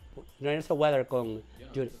Zellweger con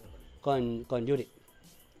Judy.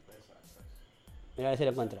 Mira a ver si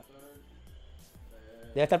lo encuentra.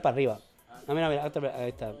 Debe estar para arriba. No, mira, ahí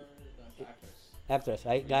está. Actress.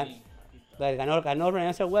 Ahí ganó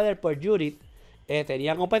Renée Zellweger por Judy.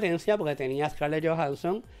 Tenía competencia porque tenía a Scarlett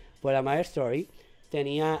Johansson por la Marriage Story.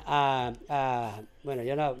 Tenía a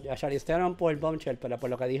Charlize Theron por Bombshell, pero por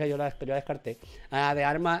lo que dije yo la descarté. A de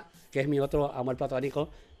Arma, que es mi otro amor platónico,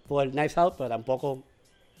 por Knives Out, pero tampoco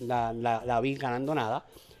la vi ganando nada.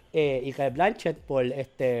 Y Cate Blanchett por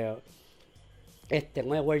Where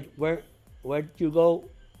You Go.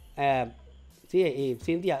 Sí, y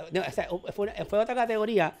Cynthia. No, fue otra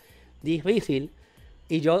categoría difícil.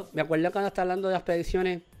 Y yo me acuerdo cuando está hablando de las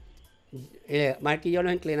predicciones, Mark y yo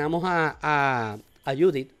nos inclinamos a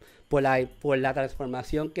Judith por la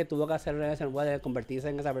transformación que tuvo que hacer Renée Zellweger de convertirse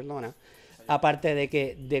en esa persona. Aparte de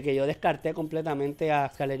que yo descarté completamente a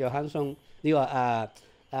Scarlett Johansson, a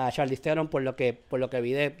Charlize Theron por lo que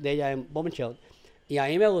vi de ella en Bombshell. Y a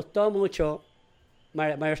mí me gustó mucho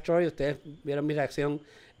Marriage Story, ustedes vieron mi reacción,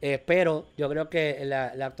 pero yo creo que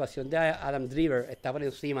la actuación de Adam Driver está por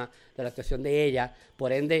encima de la actuación de ella,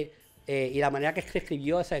 por ende, y la manera que se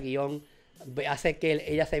escribió ese guión hace que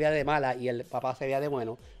ella se vea de mala y el papá se vea de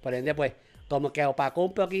bueno, por ende pues como que opacó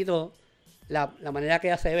un poquito la manera que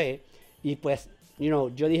ella se ve, y pues yo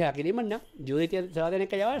dije, aquí no hay más nada, Judy se va a tener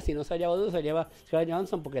que llevar, si no se lleva Judy se lleva Scarlett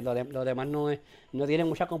Johansson, porque los demás no tienen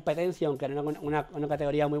mucha competencia, aunque era una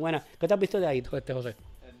categoría muy buena. ¿Qué te has visto de ahí, José?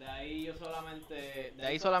 De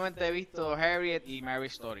ahí solamente he visto Harriet y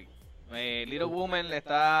Marriage Story. Little Woman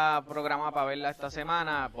está programada para verla esta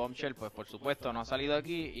semana. Bombshell, pues por supuesto, no ha salido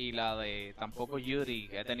aquí. Y la de tampoco Judy,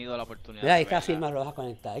 que he tenido la oportunidad Mira, ahí de está verla. Silma Roja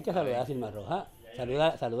conectada. Hay que saludar a Silma Roja.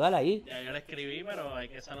 Saludala ahí. Ya yo le escribí, pero hay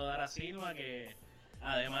que saludar a Silma, que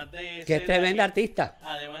además de Que es tremenda artista.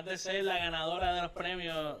 Además de ser la ganadora de los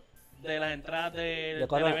premios de las entradas del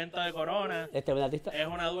Corona. evento de Corona, Es tremenda artista. es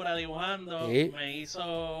una dura dibujando. Sí. Me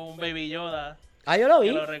hizo un Baby Yoda. Ah, yo lo vi.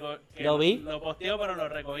 Lo vi. Lo posteó, pero lo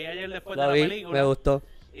recogí ayer después Lo de vi, la película. me gustó.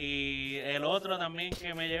 Y el otro también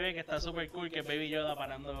que me llevé, que está súper cool, que es Baby Yoda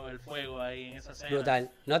parando el fuego ahí en esa escena. Brutal.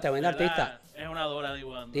 No, tremenda ¿Verdad? artista. Es una dura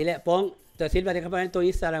dibujando. Dile, te sirve, tienes que poner tu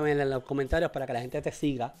Instagram en los comentarios para que la gente te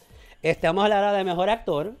siga. Vamos a hablar ahora de mejor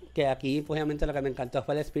actor, que aquí, pues, obviamente, lo que me encantó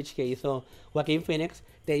fue el speech que hizo Joaquín Phoenix.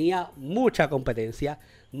 Tenía mucha competencia,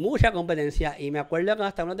 y me acuerdo que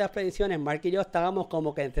hasta una de las predicciones, Mark y yo estábamos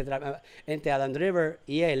como que entre Adam Driver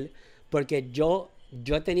y él, porque yo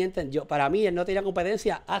para mí él no tenía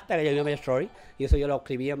competencia hasta que yo vi Marriage Story, y eso yo lo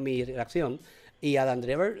escribí en mi reacción, y Adam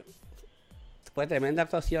Driver fue tremenda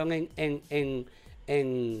actuación en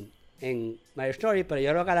Marriage Story, pero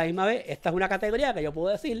yo creo que a la misma vez esta es una categoría que yo puedo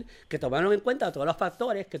decir que tomaron en cuenta todos los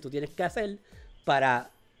factores que tú tienes que hacer para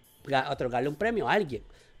otorgarle un premio a alguien,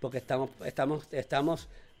 porque estamos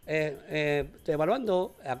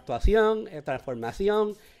evaluando actuación,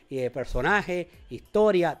 transformación, personaje,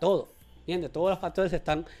 historia, todo. ¿Entiendes? Todos los factores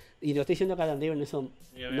están. Y yo estoy diciendo que Adam Driver no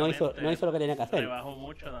hizo lo que tenía que hacer. Trabajó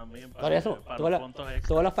mucho también para, por eso, para los puntos extra.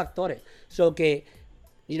 todos los factores. So que,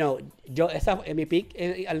 en mi pick,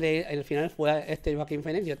 el final fue Joaquin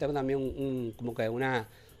Phoenix. Yo tengo también como que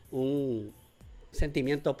un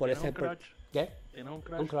sentimiento por ese. ¿Qué? ¿Tienes un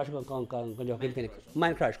crush? Un crush con Joaquin Phoenix.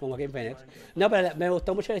 Mind crush con Joaquin Phoenix. No, pero me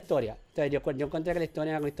gustó mucho la historia. Entonces, yo encontré que la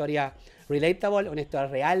historia era una historia relatable, una historia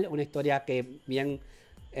real, una historia que bien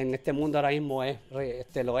en este mundo ahora mismo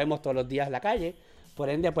lo vemos todos los días en la calle. Por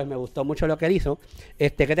ende, pues me gustó mucho lo que él hizo. ¿Qué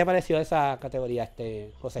te pareció esa categoría,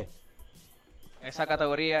 José? Esa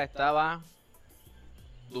categoría estaba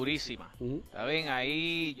durísima. ¿Está bien?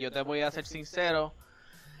 Ahí yo te voy a ser sincero.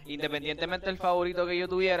 Independientemente del favorito que yo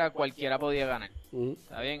tuviera, cualquiera podía ganar.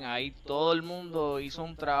 ¿Está bien? Ahí todo el mundo hizo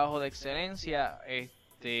un trabajo de excelencia.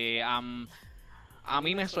 A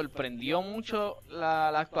mí me sorprendió mucho la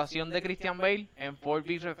actuación de Christian Bale en Ford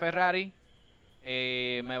v Ferrari.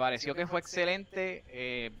 Me pareció que fue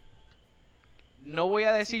excelente. No voy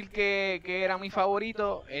a decir que era mi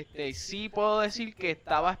favorito. Sí puedo decir que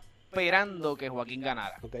estaba esperando que Joaquín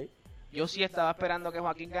ganara. Okay. Yo sí estaba esperando que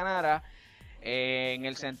Joaquín ganara. En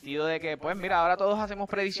el sentido de que, pues mira, ahora todos hacemos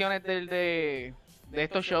predicciones de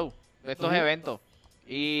estos shows, de estos eventos.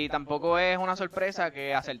 Y tampoco es una sorpresa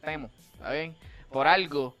que acertemos, ¿está bien? Por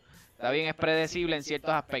algo, está bien, es predecible en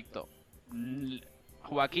ciertos aspectos.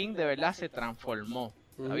 Joaquín de verdad se transformó,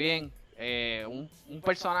 ¿está bien? Un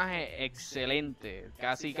personaje excelente,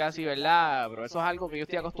 casi, ¿verdad? Pero eso es algo que yo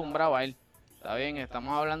estoy acostumbrado a él, ¿está bien?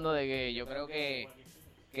 Estamos hablando de que yo creo que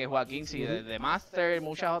Joaquín, sí, de Master,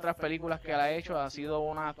 muchas otras películas que él ha hecho, ha sido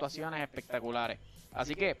unas actuaciones espectaculares.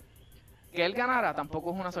 Así que él ganara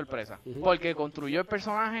tampoco es una sorpresa, porque construyó el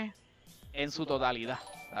personaje en su totalidad,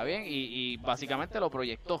 ¿está bien? Y básicamente lo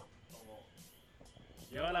proyectó.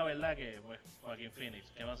 Yo la verdad que, pues, Joaquin Phoenix,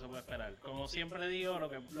 ¿qué más se puede esperar? Como siempre digo,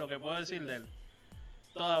 lo que puedo decir de él,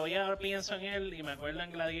 todavía pienso en él y me acuerdo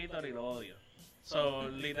en Gladiator y lo odio. So,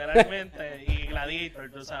 literalmente, y Gladiator,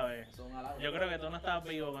 tú sabes. Yo creo que tú no estabas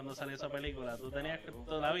vivo cuando salió esa película. Tú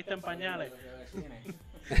la viste en pañales.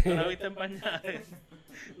 Tú la viste en pañales.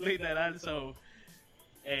 Literal, so.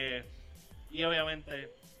 Y obviamente,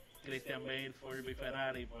 Christian Bale, Ford v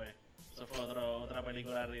Ferrari, pues, eso fue otra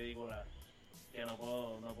película ridícula que no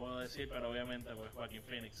puedo decir, pero obviamente, pues, Joaquin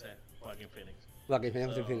Phoenix es Joaquin Phoenix. Joaquin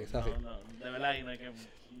Phoenix, así. De verdad, y no hay que.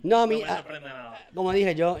 No, me sorprende nada. Como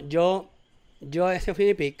dije, yo ese fue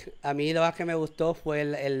mi pick. A mí lo más que me gustó fue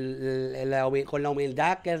con la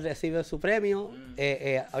humildad que él recibe su premio.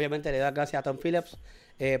 Obviamente le da gracias a Tom Phillips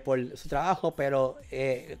por su trabajo, pero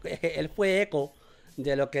él fue eco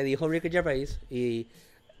de lo que dijo Ricky Gervais y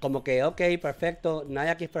como que, ok, perfecto,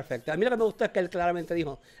 nadie aquí es perfecto. A mí lo que me gustó es que él claramente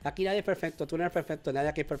dijo, aquí nadie es perfecto, tú no eres perfecto, nadie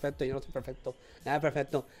aquí es perfecto, yo no soy perfecto, nadie es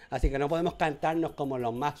perfecto. Así que no podemos cantarnos como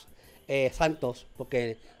los más santos,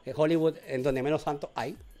 porque en Hollywood, en donde menos santos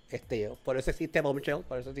hay, por eso existe Bombshell,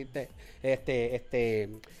 por eso existe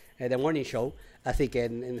The Morning Show. Así que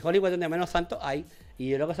en Hollywood donde menos santos hay, y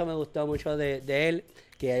yo creo que eso me gustó mucho de él,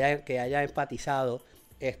 que haya enfatizado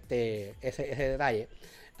ese detalle.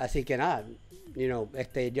 Así que nada, yo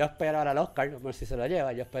espero ahora el Oscar, no sé si se lo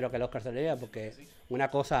lleva, yo espero que el Oscar se lo lleve, porque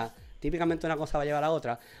típicamente una cosa va a llevar a la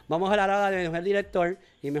otra. Vamos a hablar ahora de mejor director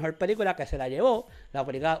y mejor película, que se la llevó la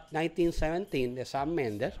película 1917 de Sam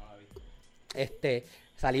Mendes.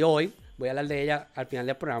 Salió hoy, voy a hablar de ella al final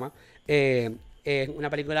del programa. Es una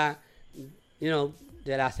película,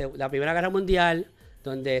 de la Primera Guerra Mundial,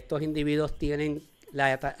 donde estos individuos tienen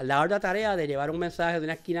la ardua tarea de llevar un mensaje de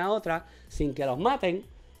una esquina a otra sin que los maten,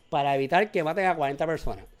 para evitar que maten a 40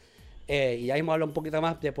 personas. Y ya mismo hablo un poquito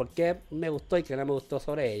más de por qué me gustó y qué no me gustó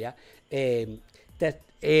sobre ella.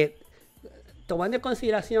 Tomando en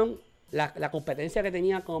consideración la competencia que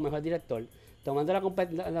tenía como mejor director, tomando la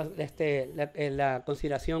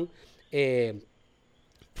consideración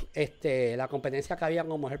la competencia que había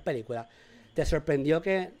como mejor película, ¿te sorprendió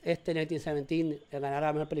que 1917 ganara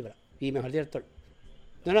la mejor película y mejor director?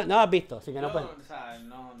 No has visto, así que no puedes.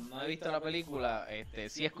 No he visto la película.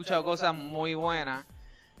 Sí he escuchado cosas muy buenas.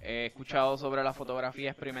 He escuchado sobre la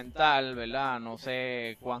fotografía experimental, ¿verdad? No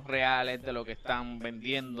sé cuán real es de lo que están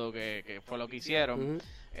vendiendo, que fue lo que hicieron.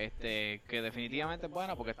 Que definitivamente es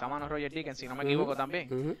bueno, porque está mano Roger Deakins, si no me equivoco también.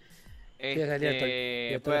 Sí, es el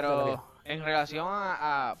director Pero en relación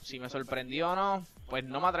a si me sorprendió o no, pues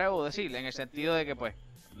no me atrevo a decir, en el sentido de que pues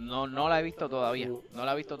no la he visto todavía. No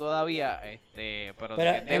la he visto todavía, pero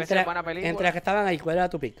debe ser buena película. Entre las que estaban ahí, ¿cuál era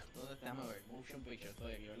tu pick? Entonces, déjame ver, Motion Picture,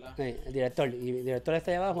 estoy aquí, ¿verdad? Sí, el director. Y el director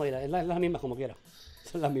está ahí abajo y es las mismas como quiera.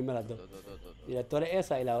 Son las mismas las dos. Director es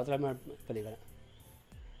esa y la otra es mejor película.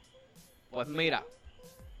 Pues mira,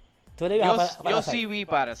 Tú le ibas a yo Parasite. sí vi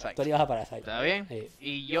Parasite. Tú le ibas a Parasite. ¿Está bien? Sí.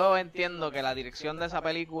 Y yo entiendo que la dirección de esa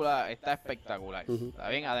película está espectacular. Ujú. ¿Está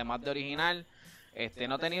bien? Además de original,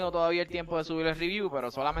 no he tenido todavía el tiempo de subir el review, pero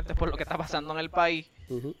solamente es por lo que está pasando en el país.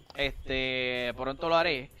 Ujú. Pronto lo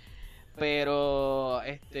haré. Pero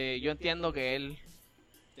yo entiendo que él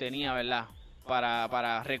tenía, ¿verdad?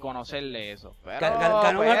 Para reconocerle eso. Pero,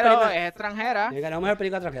 Ganó mejor película. es extranjera. Ganó mejor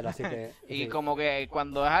película extranjera, así que... Y sí. como que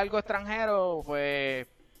cuando es algo extranjero, pues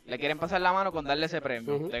le quieren pasar la mano con darle ese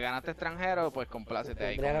premio. Ujú. Te ganaste extranjero, pues complácete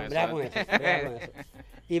ahí Brega- con brega eso. con eso, brega con eso.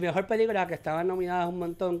 Y mejor película que estaban nominadas un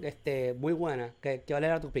montón, muy buena. ¿Qué cuál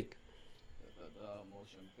era tu pick?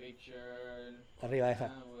 Motion Picture. Arriba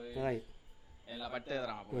esa. Ahí. En la parte de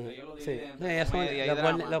drama, porque Ujú. yo lo Sí, dividí entre ellos son- comedia y los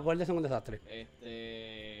drama. gordes- los gordes son un desastre.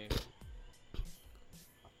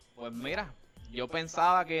 Pues mira, yo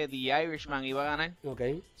pensaba que The Irishman iba a ganar Ok.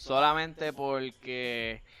 solamente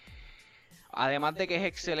porque, además de que es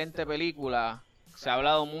excelente película, se ha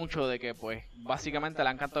hablado mucho de que pues básicamente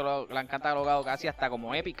la han catalogado casi hasta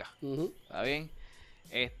como épica. Ujú. ¿Está bien?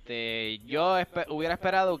 Yo hubiera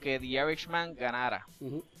esperado que The Irishman ganara.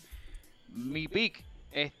 Ujú. Mi pick,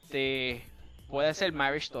 puede ser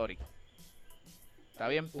Marriage Story. ¿Está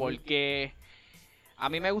bien? Porque a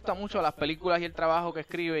mí me gustan mucho las películas y el trabajo que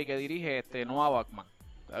escribe y que dirige Noah Baumbach.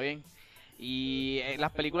 ¿Está bien? Y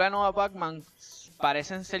las películas de Noah Baumbach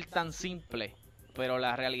parecen ser tan simples, pero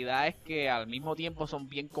la realidad es que al mismo tiempo son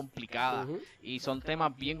bien complicadas. Ujú. Y son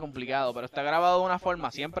temas bien complicados, pero está grabado de una forma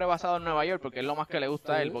siempre basado en Nueva York, porque es lo más que le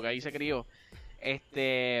gusta a él, Ujú. porque ahí se crió.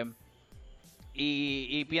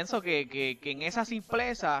 Y pienso que en esa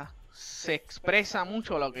simpleza se expresa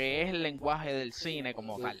mucho lo que es el lenguaje del cine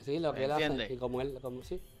como tal. Sí, lo que él hace. ¿entiendes? Y como él,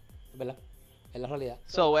 sí, es verdad. Es la realidad.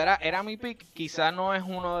 So, era mi pick, quizás no es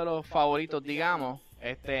uno de los favoritos, digamos,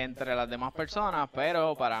 entre las demás personas,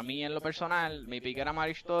 pero para mí en lo personal, mi pick era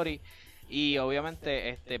Marriage Story y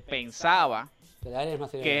obviamente pensaba Que la área es más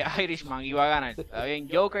que Irishman iba a ganar. ¿Está bien?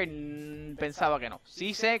 Joker pensaba que no.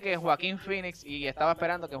 Sí sé que Joaquín Phoenix y estaba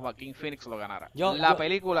esperando que Joaquín Phoenix lo ganara. Yo-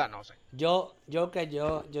 Película, no sé. Yo no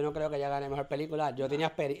creo que ella gane mejor película. Yo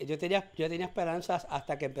tenía esperanzas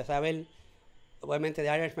hasta que empecé a ver, obviamente,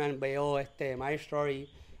 The Irishman, veo My Story,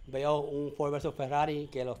 veo un Ford vs Ferrari,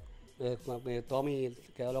 que Tommy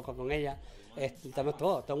quedó loco con ella. Estamos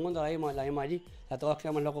todo el mundo la vimos allí, todos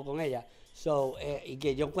quedamos locos con ella. So, y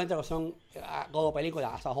que yo encuentro que son, como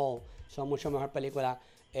películas, as a whole, son mucho mejor películas,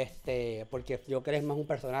 porque yo creo que es más un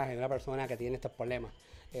personaje, una persona que tiene estos problemas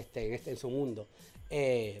en su mundo.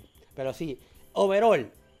 Pero sí, overall,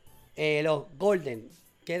 los Golden,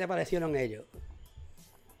 ¿qué te parecieron ellos?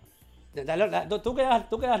 Tú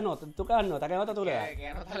que das nota, ¿qué nota tú le das?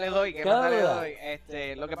 ¿Qué nota le doy? ¿Qué ¿Qué nota nota le le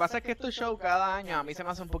doy? Lo que pasa es que estos shows cada año a mí se me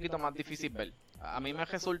hace un poquito más difícil ver. A mí me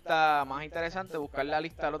resulta más interesante buscar la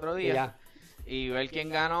lista el otro Y día ya. y ver quién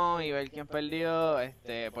ganó y ver quién perdió,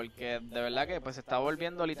 porque de verdad que pues se está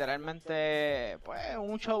volviendo literalmente pues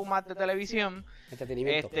un show más de televisión,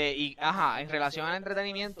 Entretenimiento. en relación al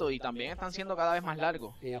entretenimiento, y también están siendo cada vez más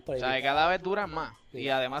largos. Y más por O ahí. sea, que cada vez duran más. Sí. Y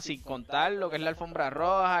además sin contar lo que es la alfombra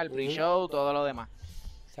roja, el pre-show, todo lo demás.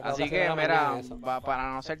 Se acabó Así casi que la mira, mañana eso.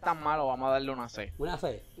 para no ser tan malo, vamos a darle una C. Una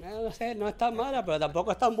C. Una C no es tan mala, pero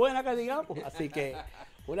tampoco es tan buena que digamos. Así que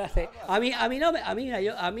una C.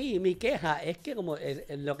 Mi queja es que, como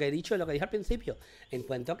lo que he dicho, lo que dije al principio,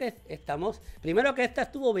 encuentro que estamos. Primero que esta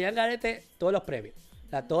estuvo bien garete todos los premios. O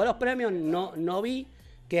sea, todos los premios no vi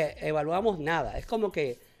que evaluamos nada. Es como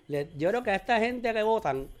que yo creo que a esta gente que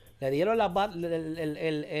votan le dieron y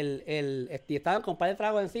estaban con un par de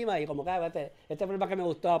tragos encima y como que este fue el más que me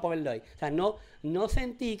gustó a ponerlo ahí. O sea, no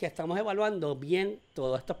sentí que estamos evaluando bien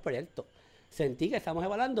todos estos proyectos. Sentí que estamos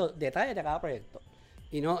evaluando detalles de cada proyecto.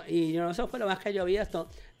 Y eso fue lo más que yo vi esto.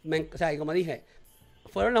 O sea, y como dije,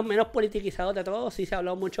 fueron los menos politiquizados de todos. Sí se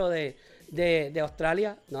habló mucho de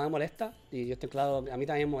Australia, no me molesta. Y yo estoy claro, a mí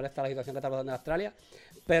también me molesta la situación que está pasando en Australia.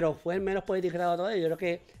 Pero fue el menos politizado de todos. Yo creo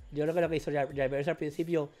que lo que hizo Jarvis al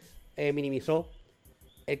principio minimizó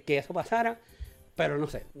el que eso pasara. Pero no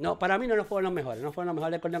sé, para mí no fueron los mejores, no fueron los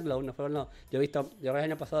mejores de Golden Globe, no fueron yo creo que el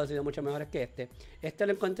año pasado ha sido mucho mejores que este. Este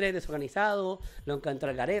lo encontré desorganizado, lo encontré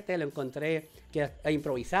al garete, lo encontré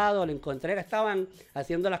improvisado, lo encontré que estaban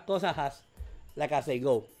haciendo las cosas like as they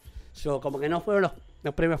go. So, como que no fueron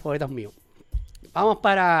los premios favoritos míos. Vamos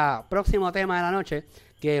para próximo tema de la noche,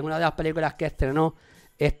 que es una de las películas que estrenó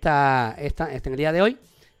en el día de hoy.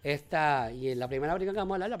 Y en la primera película que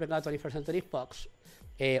vamos a hablar, la película de 21st Century Fox,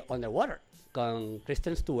 Underwater, con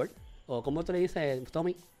Kristen Stewart. O ¿cómo tú le dices,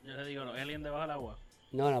 Tommy? Yo le digo, los aliens debajo del agua.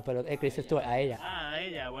 No, pero es Kristen Stewart, a ella. Ah, a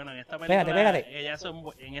ella. Bueno, en esta película, Pégate.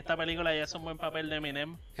 en esta película ella hace un buen papel de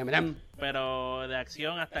Eminem. Eminem. Pero de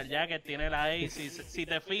acción hasta el jacket tiene la E. Si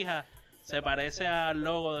te fijas, se parece al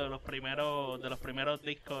logo de los primeros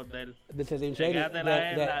discos del. Chécate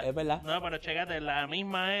es verdad. No, pero chécate, la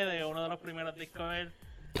misma E de uno de los primeros discos de él.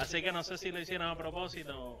 Así que no sé si lo hicieron a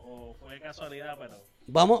propósito o fue casualidad, pero.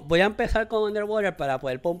 Voy a empezar con Underwater para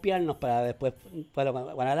poder pompearnos, para después, pero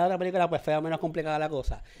cuando la otra película pues fue menos complicada la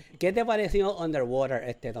cosa. ¿Qué te pareció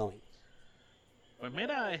Underwater, Tommy? Pues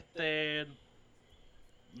mira,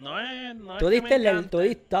 no es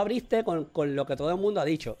tú abriste con lo que todo el mundo ha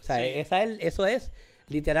dicho. O sea, sí. Eso es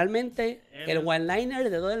literalmente el one-liner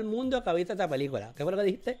de todo el mundo que ha visto esta película. ¿Qué fue lo que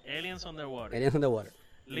dijiste? Aliens Underwater. Aliens Underwater.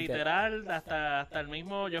 Literal, hasta el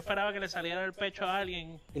mismo. Yo esperaba que le saliera el pecho a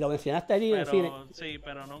alguien. Y lo mencionaste allí en el cine. Sí,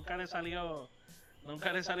 pero nunca le salió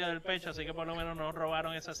del pecho, así que por lo menos no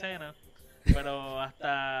robaron esa escena. Pero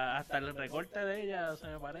hasta el recorte de ella se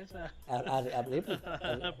me parece.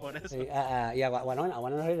 Por eso. Sí, y a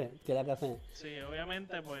Winona Ryder, que era que hace. Sí,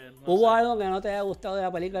 obviamente, pues. ¿Hubo algo que no te haya gustado de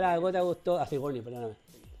la película? ¿Algo te gustó? Así, Gordy, perdóname.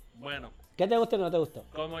 Bueno. ¿Qué te gustó y no te gustó?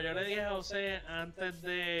 Como yo le dije a José antes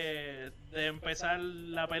de empezar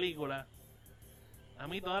la película, a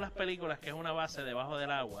mí todas las películas que es una base debajo del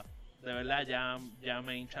agua, de verdad ya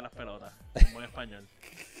me hincha las pelotas, en buen español.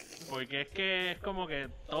 Porque es que es como que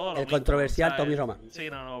todo lo el mismo, controversial Tommy Roman. Sí,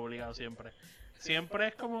 no, obligado siempre. Siempre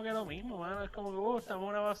es como que lo mismo, mano. Es como que estamos en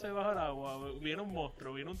una base debajo del agua, viene un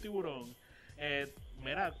monstruo, viene un tiburón.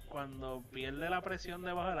 Mira, cuando pierde la presión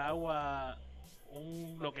debajo del agua,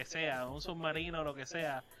 lo que sea, un submarino, lo que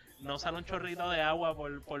sea, no sale un chorrito de agua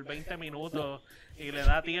por 20 minutos y le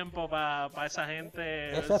da tiempo para esa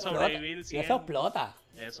gente sobrevivir. Eso explota.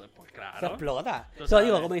 Eso, pues claro. Eso explota. Eso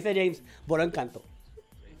digo, como dice James, voló encanto.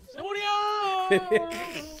 ¡Se murió!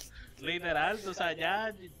 Literal, o sea,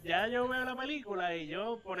 ya yo veo la película y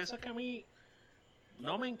por eso es que a mí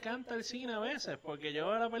no me encanta el cine a veces, porque yo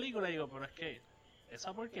veo la película y digo, pero es que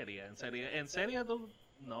esa porquería, en serio tú.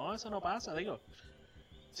 No, eso no pasa, digo.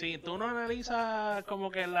 Si tú no analizas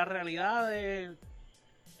como que la realidad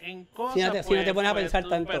en cosas, si no te pones a pensar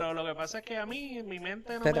tanto. Pero lo que pasa es que a mí mi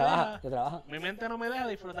mente no trabaja. Mi mente no me deja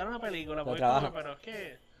disfrutar una película, pero es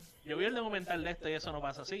que yo vi el documental de esto y eso no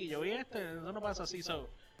pasa así. Yo vi eso no pasa así.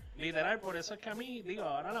 Literal, por eso es que a mí, digo,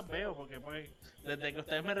 ahora las veo, porque pues desde que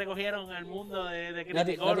ustedes me recogieron al mundo de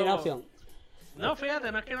criticólogo, no tiene opción. No,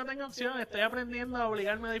 fíjate, no es que no tenga opción, estoy aprendiendo a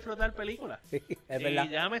obligarme a disfrutar películas. Sí, es verdad. Y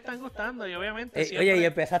ya me están gustando, y obviamente siempre. Oye, y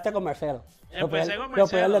empezaste con Marcelo. Empecé con Marcelo. Lo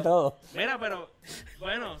peor de todo. Mira, pero,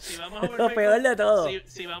 bueno, si vamos a volver lo peor de todo.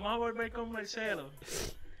 Si vamos a volver con Marcelo.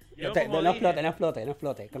 No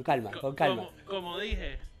explote, con calma. Como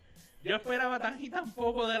dije, yo esperaba tan y tan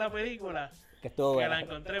poco de la película que la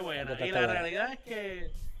encontré buena. Y la realidad es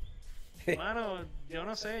que, mano, yo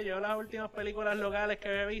no sé, yo las últimas películas locales que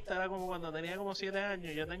había visto era como cuando tenía como 7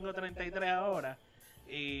 años, yo tengo 33 ahora.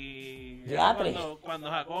 Y cuando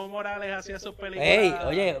Jacobo Morales hacía sus películas. Ey,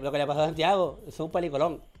 oye, lo que le pasó a Santiago, es un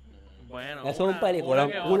peliculón. Bueno, es un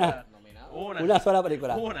peliculón, una sola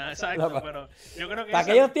película. Una, exacto, pero yo creo que para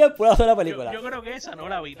aquellos tiempos, una sola película. Yo creo que esa no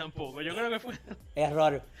la vi tampoco, yo creo que fue.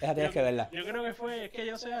 Error, esa tienes que verla. Yo creo que fue, es que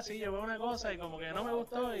yo sé así, yo veo una cosa y como que no me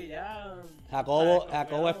gustó y ya.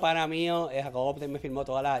 Jacobo es pana mío, Jacobo me filmó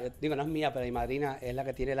toda digo, no es mía, pero mi madrina es la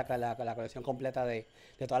que tiene la colección completa de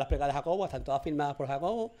todas las películas de Jacobo, están todas filmadas por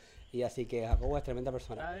Jacobo. Y así que Jacobo es tremenda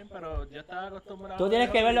persona. Está bien, pero yo estaba acostumbrado. Tú tienes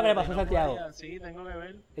que ver lo que le pasó a Santiago. Sí, tengo que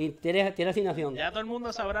ver. Y tienes asignación. Ya todo el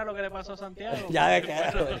mundo sabrá lo que le pasó a Santiago. Ya ves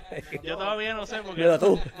que. Yo todavía no sé porque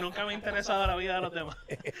nunca me ha interesado la vida de los demás.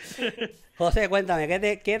 José, cuéntame,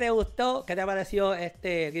 ¿qué te gustó? ¿Qué te pareció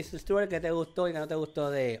Kristen Stewart? ¿Qué te gustó y qué no te gustó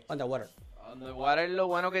de Underwater? Underwater lo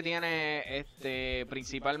bueno que tiene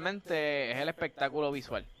principalmente es el espectáculo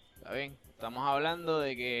visual. ¿Está bien? Estamos hablando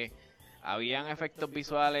de que habían efectos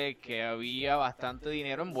visuales, que había bastante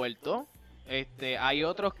dinero envuelto. Hay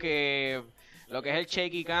otros que lo que es el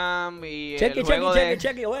shaky cam y el juego de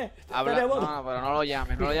güey. No, pero no lo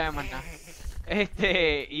llames más nada.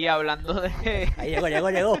 Y hablando de ahí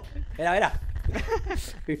llegó. Mira.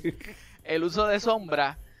 El uso de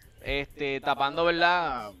sombra, tapando,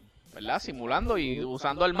 ¿verdad? Simulando y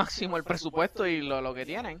usando al máximo el presupuesto y lo que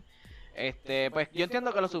tienen. Pues yo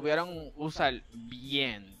entiendo que lo supieron usar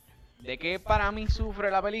bien. ¿De qué para mí sufre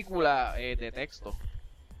la película? De texto.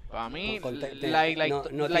 Para mí,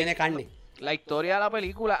 no tiene carne. la historia de la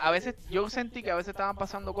película, a veces yo sentí que a veces estaban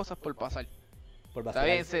pasando cosas por pasar. Por Está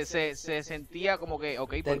bien, se sentía como que, ok,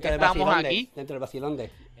 ¿por dentro qué del estamos vacilón aquí? dentro del vacilón de.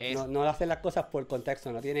 No hacen las cosas por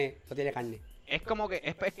contexto, no tiene carne. Es como que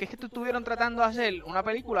es que estuvieron tratando de hacer una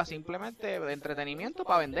película simplemente de entretenimiento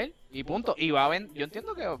para vender y punto. Y va a vender, yo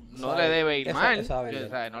entiendo que no le debe ir mal, eso va a vender. o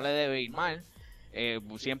sea, no le debe ir mal.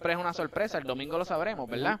 Siempre es una sorpresa, el domingo lo sabremos,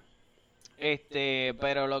 ¿verdad?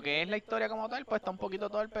 Pero lo que es la historia como tal, pues está un poquito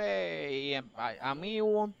torpe y a mí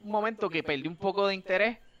hubo un momento que perdí un poco de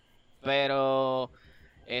interés, pero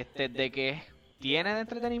de que tiene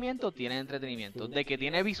entretenimiento, de que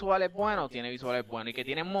tiene visuales buenos, y que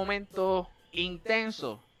tiene momentos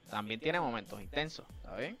intensos, también tiene momentos intensos,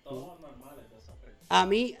 ¿está bien? Todos normales de esas películas.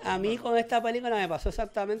 A mí con esta película me pasó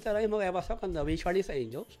exactamente lo mismo que me pasó cuando vi Charlie's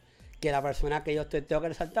Angels, que la persona que yo tengo que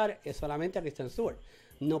resaltar es solamente a Kristen Stewart.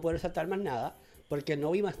 No puedo resaltar más nada, porque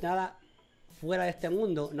no vi más nada fuera de este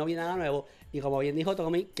mundo, no vi nada nuevo, y como bien dijo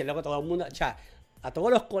Tommy, que luego todo el mundo, a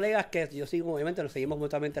todos los colegas que yo sigo, obviamente los seguimos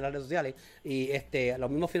mutuamente en las redes sociales, y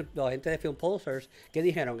los mismos los gente de Film Pulsars que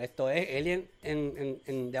dijeron, esto es Alien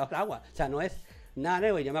en debajo del agua, o sea, no es nada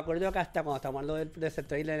nuevo. Y yo me acuerdo que hasta cuando estábamos hablando de ese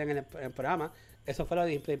trailer en el programa, eso fue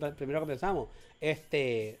lo primero que pensamos,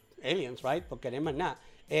 Aliens, right, porque no es más nada.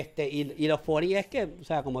 Y lo funny es que, o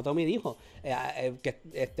sea, como Tommy dijo,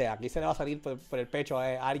 que aquí se le va a salir por el pecho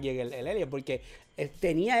a alguien el alien, porque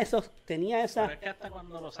tenía esa... Pero es que hasta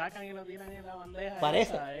cuando lo sacan y lo tiran en la bandeja,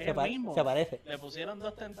 parece, es el mismo. se parece. Le pusieron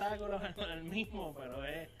 2 tentáculos el mismo, pero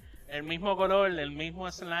es el mismo color, el mismo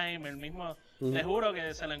slime, el mismo... Te juro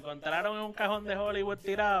que se lo encontraron en un cajón de Hollywood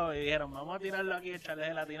tirado y dijeron, vamos a tirarlo aquí y echarle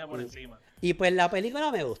gelatina por encima. Y pues la película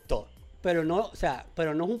me gustó. Pero no, o sea,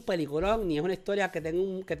 pero no es un peliculón, ni es una historia que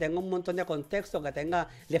tenga un montón de contexto,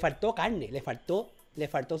 le faltó carne, le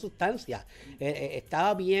faltó sustancia.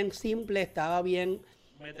 Estaba bien simple, estaba bien.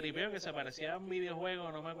 Me tripeo que se parecía a un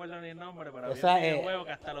videojuego, no me acuerdo ni el nombre, pero O había sea, un videojuego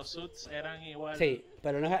que hasta los suits eran igual. Sí,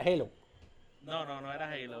 pero no es Halo. No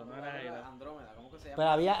era Halo, no era Halo. Andrómeda, ¿cómo que se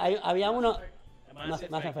llama? Pero había uno. Mass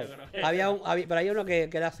Effect, Pero hay uno que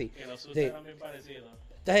era así. Que los suits Sí. eran bien parecidos.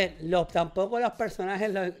 Entonces, tampoco los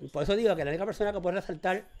personajes, por eso digo que la única persona que puedo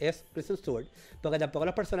resaltar es Kristen Stewart, porque tampoco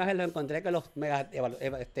los personajes los encontré que los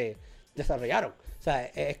desarrollaron. O sea,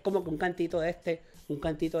 es como que un cantito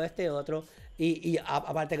de otro, y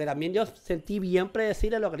aparte que también yo sentí bien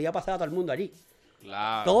predecible lo que le iba a pasar a todo el mundo allí.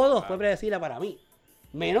 Claro. Todo fue predecible para mí,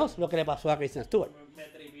 menos lo que le pasó a Kristen Stewart. Me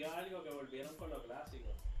tripió algo que volvieron con lo clásico.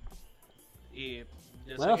 Y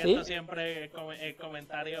yo Bueno, sé que sí. esto siempre es el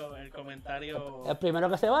comentario El primero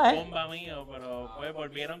que se va, bomba mío, pero pues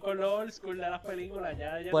volvieron con lo old school de las películas.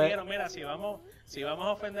 Ya ellos Pues- dijeron, mira, si vamos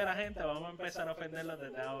a ofender a gente, vamos a empezar a ofenderlos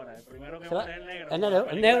desde ahora. El primero que Se va- muere es el negro. el como negro,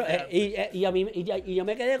 las el negro, películas de antes. y yo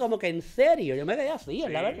me quedé como que en serio, yo me quedé así, es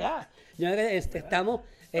la Sí. verdad. Yo me quedé, estamos...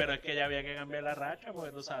 Pero es que ya había que cambiar la racha,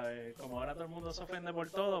 porque tú sabes, como ahora todo el mundo se ofende por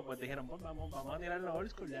todo, pues dijeron, pues vamos a tirar los old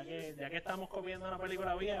school, ya que estamos copiando una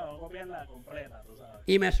película vieja, vamos a copiarla completa, tú sabes.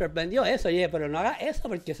 Y me sorprendió eso, oye, pero no haga eso,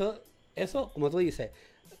 porque eso, como tú dices,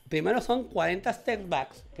 primero son 40 step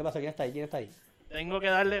backs. ¿Qué pasó? ¿Quién está ahí? ¿Quién está ahí? Tengo que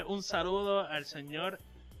darle un saludo al señor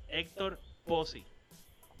Héctor Pozzi,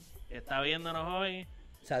 que está viéndonos hoy.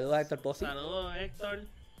 Saludos a Héctor Pozzi. Saludos, Héctor.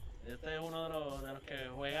 Este es uno de los que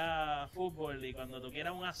juega fútbol y cuando tú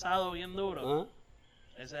quieras un asado bien duro, Ah,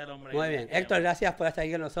 ese es el hombre. muy que bien. te Héctor, llama. gracias por estar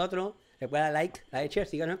aquí con nosotros. Recuerda like, share,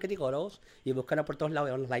 síganos en Criticoros y búscanos por todos lados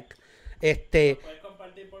y danos like. Puedes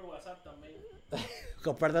compartir por WhatsApp también.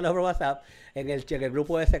 Compártelo por WhatsApp en el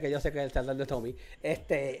grupo ese que yo sé que está dando Tommy.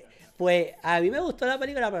 Pues a mí me gustó la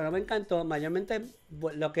película, pero no me encantó. Mayormente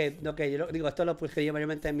lo que yo digo, esto lo puse yo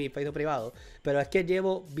mayormente en mi Facebook privado, pero es que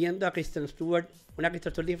llevo viendo a Kristen Stewart, una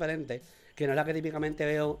Kristen Stewart diferente, que no es la que típicamente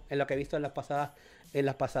veo en lo que he visto en las pasadas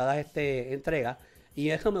entregas. Y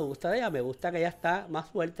eso me gusta de ella, me gusta que ella está más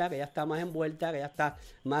suelta, que ella está más envuelta, que ella está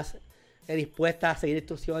más dispuesta a seguir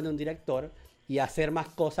instrucciones de un director y a hacer más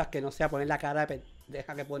cosas que no sea poner la cara de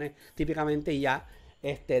pendeja que pone típicamente y ya,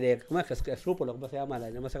 ¿cómo es? Escrúpulo, ¿cómo se llama?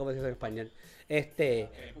 No sé cómo se dice en español.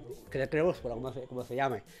 Crepúsculo, como se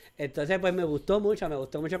llame. Entonces, pues me gustó mucho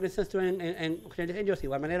Kristen Stewart en Stranger Things. De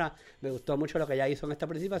igual manera, me gustó mucho lo que ella hizo en esta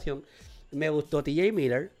participación. Me gustó T.J.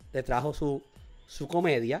 Miller, le trajo su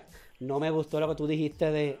comedia. No me gustó lo que tú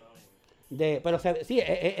dijiste pero sí,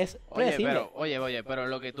 es predecible. Pero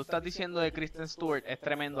lo que tú estás diciendo de Kristen Stewart es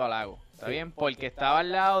tremendo halago, ¿está bien? Porque estaba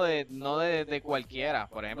al lado no de cualquiera.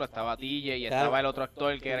 Por ejemplo, estaba TJ y Claro. estaba el otro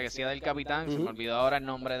actor que hacía del capitán. Se me olvidó ahora el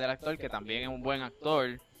nombre del actor, que también es un buen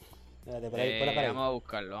actor. Espérate, por ahí, por acá. Vamos a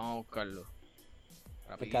buscarlo.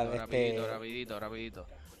 Rapidito.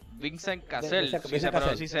 Vincent Cassel, Vincent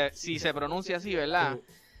Cassel. si se pronuncia así, ¿verdad?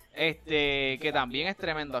 que también es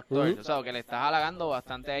tremendo actor, o sea, que le estás halagando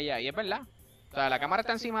bastante a ella, y es verdad. O sea, la cámara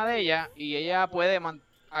está encima de ella y ella puede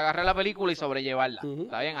agarrar la película y sobrellevarla,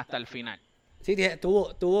 está bien, hasta el final. Sí,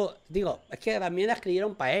 digo, es que también la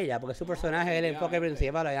escribieron para ella, porque su personaje es el enfoque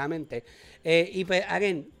principal, obviamente. Y pues,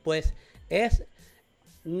 again, pues,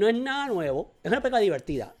 no es nada nuevo, es una película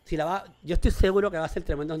divertida. Yo estoy seguro que va a ser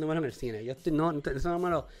tremendos números en el cine.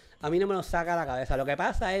 Eso a mí no me lo saca a la cabeza. Lo que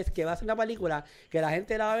pasa es que va a ser una película que la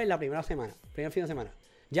gente la va a ver la primera semana, primer fin de semana.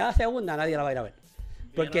 Ya la segunda nadie la va a ir a ver.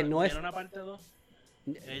 Porque no es... una parte 2?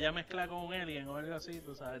 Ella mezcla con un alien o algo así,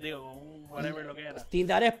 tú sabes, digo, con un whatever lo que era. Sin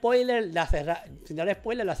dar spoiler, la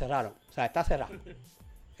cerraron. O sea, está cerrado.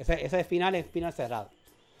 Ese final es final cerrado.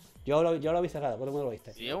 Yo lo vi cerrado, ¿cómo lo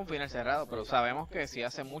viste? Sí, es un final cerrado, pero sabemos que sí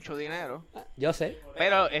hace mucho dinero. Yo sé.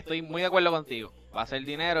 Pero estoy muy de acuerdo contigo. Va a ser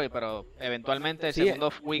dinero, pero eventualmente el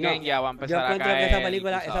segundo weekend ya va a empezar a caer. Yo encuentro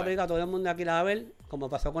que esa película todo el mundo aquí la va a ver, como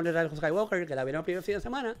pasó con el Rise of Skywalker, que la vieron el primer fin de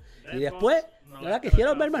semana, y después no la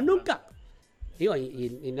quisieron ver más nunca. Digo,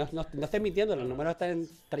 y no estoy mintiendo, los números están en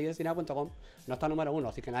traidecinema.com, no está número 1,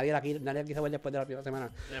 así que nadie la quiso ver después de la primera semana.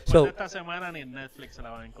 Después de esta semana ni en Netflix se la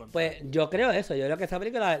van a encontrar. Pues yo creo eso, yo creo que esa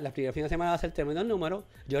película, la primera fin de semana va a ser tremendos números,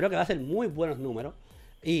 yo creo que va a ser muy buenos números,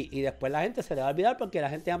 y después la gente se le va a olvidar porque la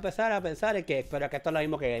gente va a empezar a pensar en que, pero que esto es lo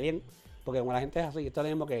mismo que Alien, porque como la gente es así, esto es lo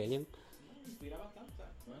mismo que Alien.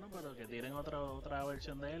 Bueno, pero que tienen otra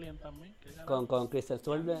versión de Alien también. Con Kristen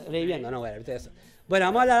Stewart reviviendo, no, bueno, ¿viste eso? Bueno,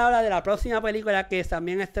 vamos a hablar ahora de la próxima película que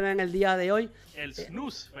también estrena en el día de hoy. El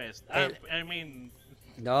Snooze Fest.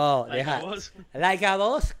 No, deja. Like a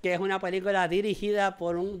Boss, que es una película dirigida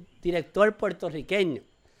por un director puertorriqueño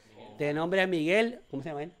de nombre Miguel, ¿cómo se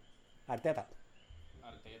llama él? Arteta.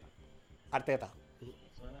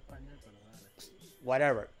 Suena español, pero dale.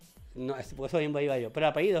 Whatever. No, por eso mismo iba yo. Pero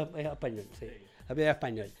el apellido es español, sí. El apellido es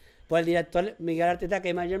español. Pues el director Miguel Arteta,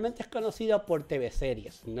 que mayormente es conocido por TV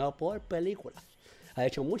series, no por películas. Ha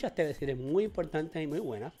hecho muchas TV series muy importantes y muy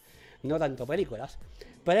buenas, no tanto películas.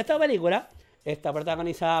 Pero esta película está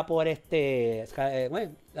protagonizada por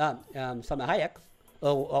Salma Hayek,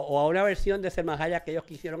 o una versión de Salma Hayek que ellos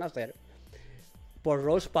quisieron hacer, por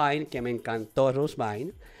Rose Byrne, que me encantó Rose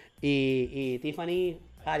Byrne, y Tiffany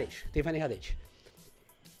Haddish.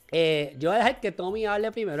 Yo voy a dejar que Tommy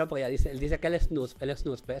hable primero, porque él dice que él es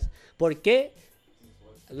Snooze Fest. ¿Por qué?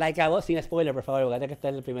 Like a Boss, sin spoiler, por favor, porque que está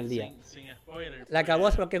en el primer día. Sin spoiler. Like a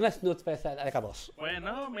Boss, ¿por qué no es Snooze Fest Like a Boss? Pues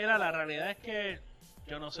no, mira, la realidad es que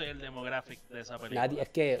yo no soy el demographic de esa película. Nadie, es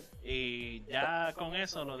que... Y ya con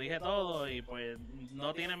eso lo dije todo y pues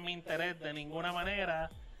no tienen mi interés de ninguna manera.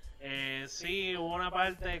 Sí, hubo una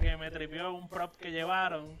parte que me tripió un prop que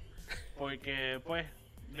llevaron, porque pues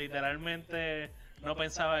literalmente no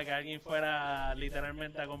pensaba que alguien fuera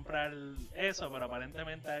literalmente a comprar eso, pero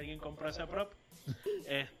aparentemente alguien compró ese prop.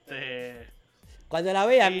 Cuando la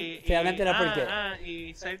vean, se van a enterar por qué.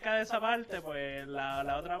 Y cerca de esa parte, pues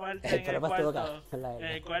la otra parte en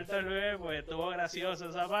el cuarto del bebé, pues estuvo gracioso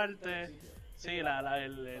esa parte. Sí,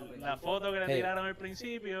 la foto que le tiraron al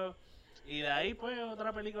principio. Y de ahí, pues,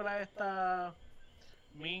 otra película esta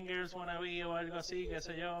Mean Girls Wannabe o algo así, qué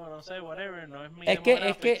sé yo, no sé, whatever, no es mi hay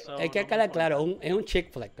que aclarar, claro, es un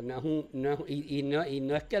chick flick, y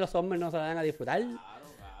no es que los hombres no se la van a disfrutar,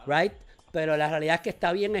 right? Pero la realidad es que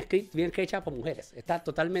está bien escrita, bien hecha por mujeres, está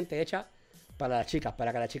totalmente hecha para las chicas,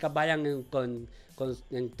 para que las chicas vayan en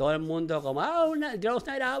todo el mundo como, una Girls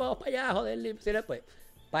Night Out, vamos para allá, joder, pues,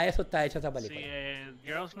 para eso está hecha esa película. Sí,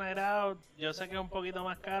 Girls Night Out, yo sé que es un poquito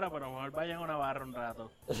más caro, pero a lo mejor vayan a una barra un rato.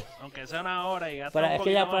 Aunque sea una hora y gasten un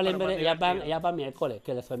poquito más. Ya para miércoles,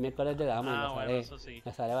 que después miércoles de dama, eso sí.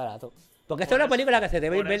 Me sale barato. Porque esta es una película que se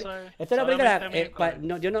debe ver. Esta es una película.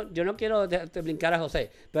 Yo no quiero brincar a José,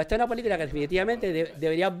 pero esta es una película que definitivamente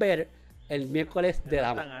deberías ver el miércoles de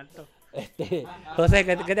dama. Tan alto. José,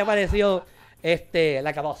 ¿qué te pareció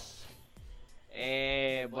Like a Boss?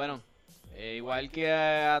 Bueno. Igual que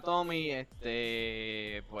a Tommy,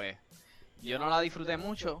 pues yo no la disfruté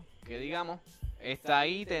mucho, que digamos, está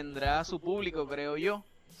ahí, tendrá su público, creo yo.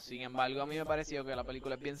 Sin embargo, a mí me pareció que la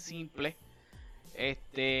película es bien simple,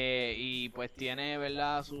 y pues tiene,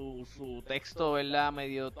 verdad, su texto, verdad,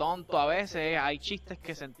 medio tonto a veces. Hay chistes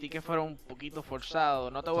que sentí que fueron un poquito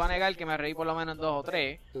forzados. No te voy a negar que me reí por lo menos en 2 o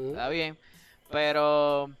 3, está bien,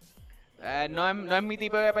 pero no es mi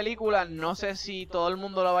tipo de película. No sé si todo el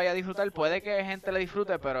mundo la vaya a disfrutar. Puede que gente la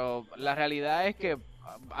disfrute, pero la realidad es que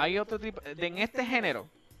hay otro tipo en este género,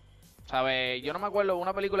 ¿sabes? Yo no me acuerdo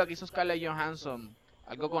una película que hizo Scarlett Johansson,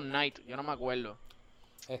 algo con Night, yo no me acuerdo.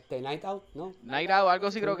 Night Out, ¿no? Night Out, algo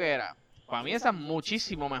así creo que era. para mí esa es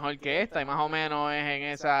muchísimo mejor que esta y más o menos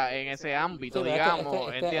es en ese ámbito, Sí, pero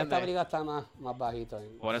digamos, esta ¿entiendes? película está más bajito.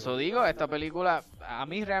 Por eso digo, esta película a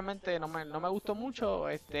mí realmente no me gustó mucho,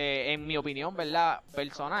 en mi opinión, ¿verdad?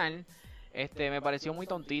 Personal, me pareció muy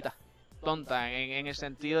tonta, en el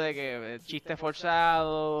sentido de que chiste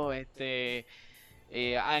forzado, en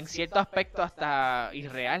cierto aspecto hasta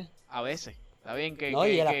irreal a veces. Está bien que No,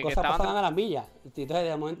 y las cosas estaban pasaban a las millas. Entonces,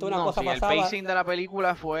 de momento una no, cosa sí, pasaba. el pacing de la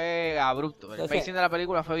película fue abrupto. El Entonces, pacing de la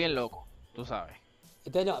película fue bien loco, tú sabes.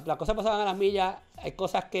 Entonces, no, las cosas pasaban a las millas. Hay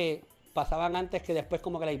cosas que pasaban antes que después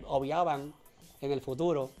como que las obviaban en el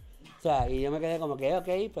futuro. O sea, y yo me quedé como que,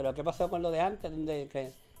 ok, pero ¿qué pasó con lo de antes?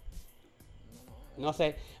 No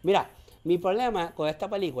sé. Mira, mi problema con esta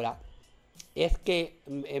película es que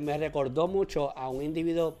me recordó mucho a un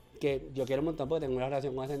individuo que yo quiero un montón porque tengo una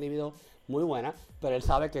relación con ese individuo muy buena, pero él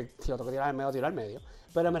sabe que si lo tengo que tirar al medio, tiro al medio.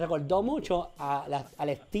 Pero me recordó mucho al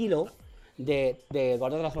estilo de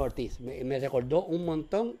Eduardo Transform Ortiz. Me recordó un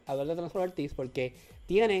montón a Eduardo Transform Ortiz porque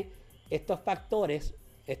tiene estos factores,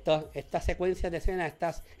 estas secuencias de escena,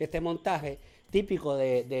 este montaje típico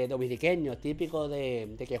de dominiqueños, típico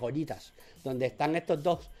de quejollitas, donde están estos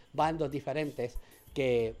dos bandos diferentes,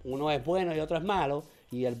 que uno es bueno y otro es malo,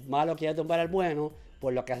 y el malo quiere tumbar al bueno,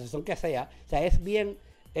 por lo que son que sea. O sea, es bien,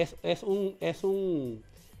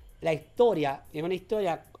 la historia es una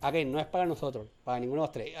historia, again, no es para nosotros, para ninguno de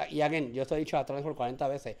los tres. Y again, yo te he dicho a través por 40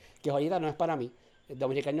 veces, que Joyita no es para mí, el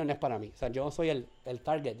dominicano no es para mí. O sea, yo no soy el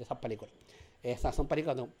target de esas películas. Esas son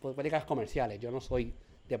películas comerciales, yo no soy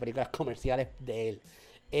de películas comerciales de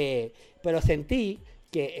él. Pero sentí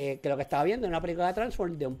que lo que estaba viendo era una película de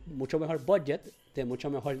Transform de mucho mejor budget, de mucho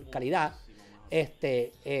mejor calidad,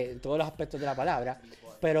 en todos los aspectos de la palabra.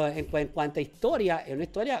 Pero en cuanto a historia, es una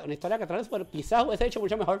historia que Transform quizás hubiese hecho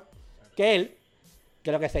mucho mejor que él,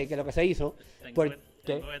 que lo que se hizo.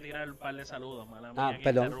 Tengo que tirar un par de saludos, mala mía, que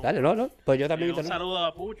perdón, dale, no. Pues yo también. Un saludo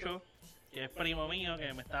a Pucho, que es primo mío,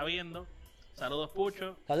 que me está viendo. Saludos,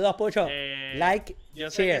 Pucho. Saludos, Pucho. Like, yo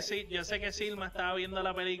share. Sé que Silma estaba viendo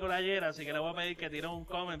la película ayer, así que le voy a pedir que tire un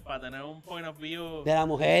comment para tener un point of view de la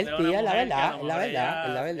mujer, tía, es la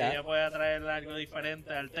verdad. Ella pueda traer algo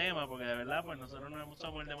diferente al tema, porque de verdad, pues nosotros no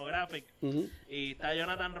somos el demographic. Y está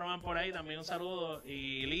Jonathan Román por ahí, también un saludo.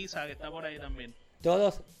 Y Lisa, que está por ahí también.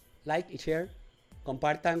 Todos, like y share.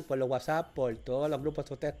 Compartan por los WhatsApp, por todos los grupos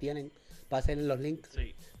que ustedes tienen. Pasen los links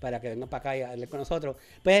para que vengan para acá y hablen con nosotros.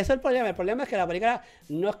 Pues eso es el problema. El problema es que la película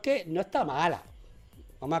no está mala.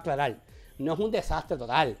 Vamos a aclarar. No es un desastre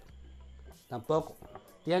total. Tampoco.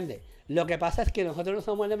 ¿Entiendes? Lo que pasa es que nosotros no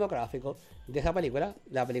somos el demográfico de esa película.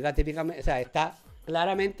 La película típicamente, o sea,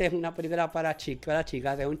 claramente es una película para chicas,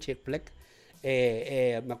 es un chick flick.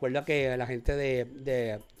 Me acuerdo que la gente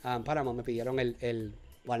de Paramount me pidieron el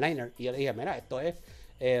one-liner y yo le dije, mira, esto es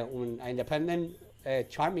un independent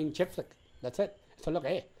charming chick flick. That's it. Eso es lo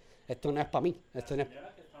que es. Esto no es para mí. Esto no es...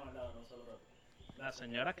 Las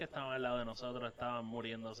señoras que estaban al lado de nosotros estaban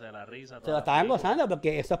muriéndose de la risa. Se lo estaban gozando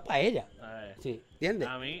porque eso es para ella. Sí, ¿entiendes?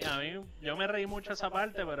 A mí, yo me reí mucho esa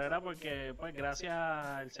parte, pero era porque, pues, gracias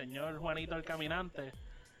al señor Juanito el Caminante,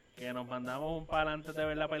 que nos mandamos un pal antes de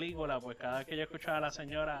ver la película, pues cada vez que yo escuchaba a la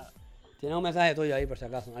señora... Tiene un mensaje tuyo ahí, por si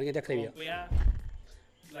acaso. Alguien te escribió.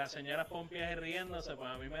 Las señoras pompias y riéndose, pues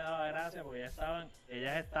a mí me daba gracia porque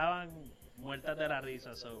ellas estaban muertas de la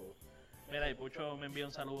risa. Mira, y Pucho me envió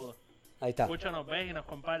un saludo. Ahí está. Pucho nos ve y nos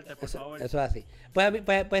comparte, por favor. Eso es así.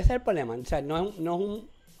 Puede ser el problema. O sea, no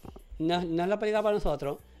es la película para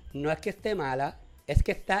nosotros. No es que esté mala. Es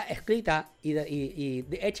que está escrita y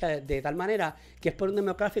hecha de tal manera que es por un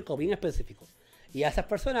demográfico bien específico. Y a esas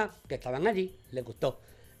personas que estaban allí les gustó.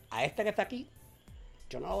 A esta que está aquí,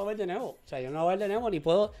 yo no la voy a ver de nuevo. O sea, yo no la voy a ver de nuevo, ni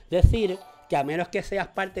puedo decir que a menos que seas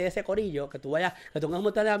parte de ese corillo, que tú tengas un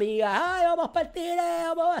montón de amigas, ¡ay, vamos a partir,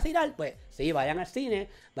 vamos a vacilar! Pues sí, vayan al cine,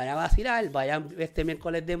 vayan a vacilar, vayan este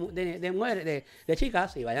miércoles de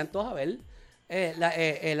chicas y vayan todos a ver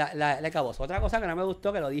la Caboso. Otra cosa que no me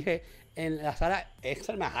gustó, que lo dije en la sala, es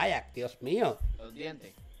Salma Hayek, Dios mío. Los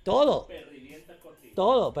dientes. Todo.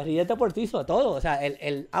 Todo, perridiente portizo, todo. O sea,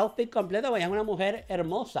 el outfit completo, pues, ella es una mujer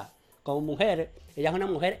hermosa. Como mujer, ella es una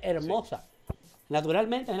mujer hermosa. Sí.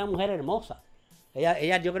 Naturalmente es una mujer hermosa.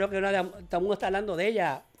 Ella yo creo que todo el mundo está hablando de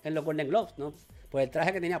ella en los Golden Globes, ¿no? Pues el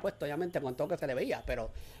traje que tenía puesto, obviamente, con todo que se le veía, pero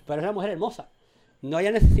es una mujer hermosa. No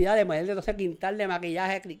hay necesidad de ponerle ese quintal de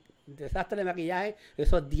maquillaje, desastre de maquillaje,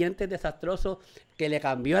 esos dientes desastrosos que le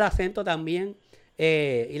cambió el acento también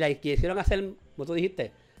y la quisieron hacer, como tú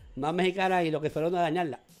dijiste, más mexicana y lo que fueron a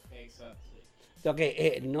dañarla. Exacto. Lo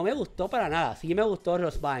que no me gustó para nada. Sí me gustó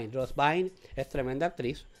Rose Byrne. Rose Byrne es tremenda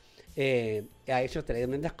actriz. Ha hecho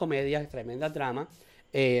tremendas comedias, tremendas dramas.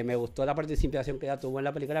 Me gustó la participación que ella tuvo en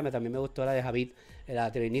la película. También me gustó la de Javid,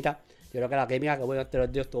 la Trinita. Yo creo que la química que hubo entre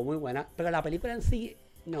los dos estuvo muy buena. Pero la película en sí,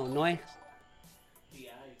 no es.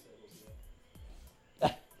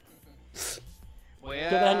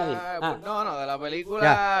 No, de la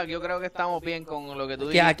película yo creo que estamos bien con lo que tú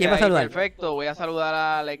dijiste. ¿A quién vas a saludar? Perfecto, voy a saludar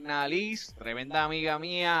a Legna Liz, tremenda amiga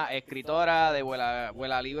mía, escritora de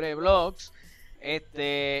Vuela Libre Blogs.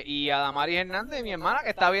 Y a Damaris Hernández, mi hermana, que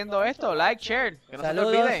está viendo esto. Like, share, que no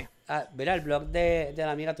Saludos. se te olvide. Mira el blog de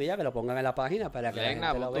la amiga tuya, que lo pongan en la página para que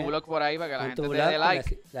Legna, la gente lo pon vea. tu blog por ahí para que la gente Tu te blog, dé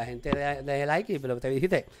like. La gente le dé like y lo que te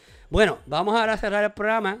visite. Bueno, vamos ahora a cerrar el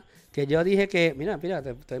programa. Que yo dije que, mira,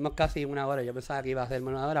 tuvimos casi una hora. Yo pensaba que iba a ser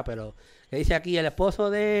una hora, pero que dice aquí: el esposo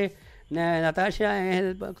de Natasha es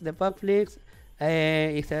el de Netflix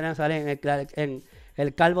y se sale en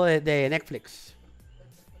el calvo de Netflix.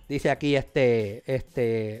 Dice aquí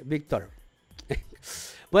Víctor.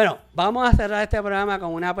 Bueno, vamos a cerrar este programa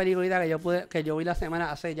con una peliculita que yo vi la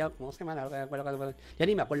semana, hace ya como semana, ya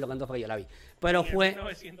ni me acuerdo cuándo fue que yo la vi. Pero fue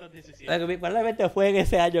 1917. Probablemente fue en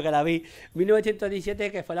ese año que la vi.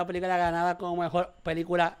 1917, que fue la película ganada como mejor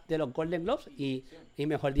película de los Golden Globes y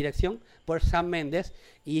mejor dirección por Sam Mendes.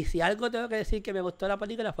 Y si algo tengo que decir que me gustó la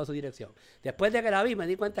película fue su dirección. Después de que la vi me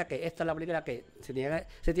di cuenta que esta es la película que se tiene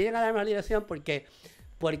que ganar mejor dirección porque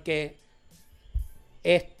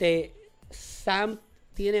Sam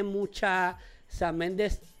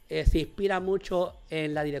Mendes se inspira mucho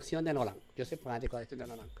en la dirección de Nolan. Yo soy fanático de la dirección de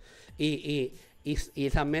Nolan. Y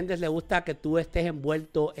Sam Mendes le gusta que tú estés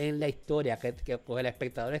envuelto en la historia, que pues, el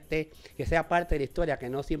espectador que sea parte de la historia, que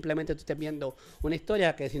no simplemente tú estés viendo una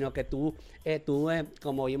historia, sino que tú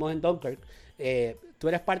como vimos en Dunkirk, tú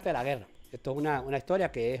eres parte de la guerra. Esto es una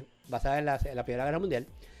historia que es basada en la Primera Guerra Mundial.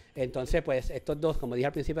 Entonces, pues, estos dos, como dije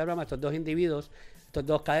al principio del programa, estos dos individuos, estos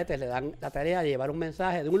dos cadetes le dan la tarea de llevar un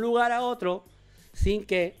mensaje de un lugar a otro sin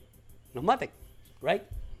que nos maten, ¿right?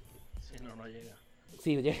 Si no llega.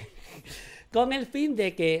 Sí, con el fin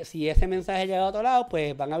de que si ese mensaje llega a otro lado,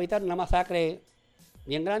 pues van a evitar una masacre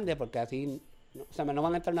bien grande, porque así no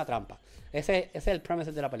van a entrar en una trampa. Ese es el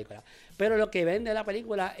premise de la película. Pero lo que vende la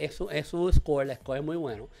película es su score, el score es muy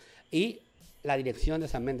bueno. Y la dirección de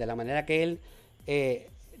Sam Mendes, la manera que él...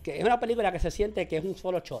 que es una película que se siente que es un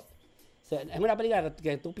solo shot. O sea, es una película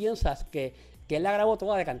que tú piensas que él la grabó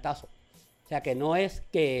toda de cantazo. O sea, que no es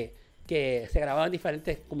que se grababan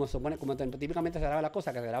diferentes, como típicamente se graban las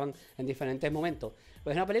cosas, que se graban en diferentes momentos.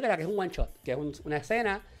 Pues es una película que es un one shot, que es una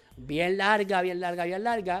escena bien larga,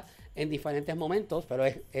 en diferentes momentos, pero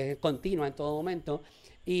es continua en todo momento.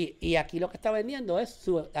 Y aquí lo que está vendiendo es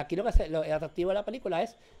lo atractivo de la película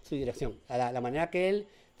es su dirección, la manera que él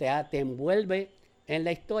te envuelve en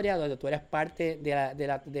la historia, donde tú eres parte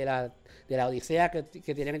de la odisea que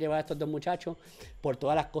tienen que llevar estos dos muchachos por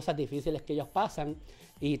todas las cosas difíciles que ellos pasan,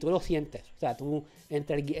 y tú lo sientes. O sea, tú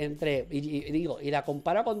y la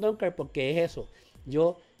comparo con Dunkirk porque es eso.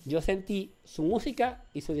 Yo sentí su música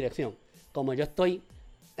y su dirección. Como yo estoy,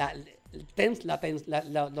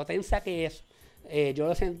 lo tensa que es, yo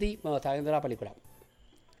lo sentí cuando estaba viendo la película.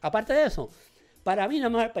 Aparte de eso, para mí no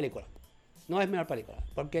es mejor película. No es mejor película,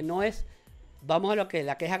 porque no es... Vamos a la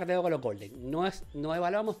queja que tengo con los Golden. No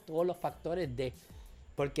evaluamos todos los factores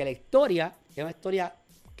porque la historia es una historia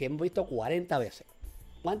que hemos visto 40 veces.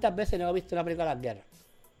 ¿Cuántas veces no hemos visto una película de las guerras?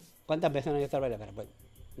 ¿Cuántas veces no hemos visto la película? Pues,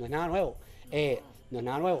 no es nada nuevo. No es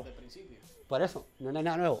nada nuevo. Por eso, no es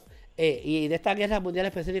nada nuevo. Y de estas guerras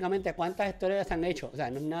mundiales específicamente, ¿cuántas historias se han hecho? O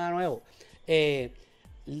sea, no es nada nuevo. Que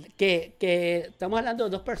estamos hablando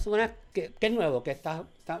de dos personas que es nuevo, te estás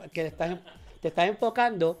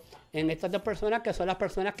enfocando en estas dos personas que son las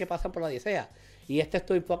personas que pasan por la odisea. Y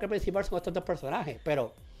tu enfoque principal son estos dos personajes.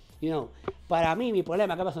 Pero, para mí, mi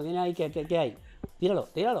problema, ¿qué pasó? ¿Tiene ahí qué hay?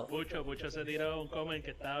 Tíralo. Pucho se tiró un comment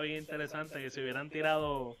que estaba bien interesante, que si hubieran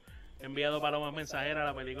enviado palomas mensajeras,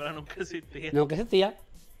 la película nunca existía. Nunca existía,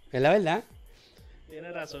 es la verdad.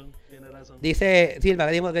 Tiene razón. Dice Silma,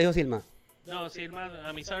 ¿qué dijo Silma? No, Silma,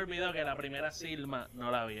 a mí se me olvidó que la primera Silma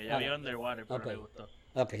no la vi. Ella vio Underwater, pero le gustó.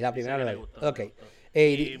 Ok, la primera le le gustó. Ok.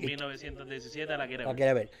 Y 1917 la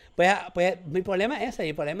quiere ver. Pues mi problema es ese.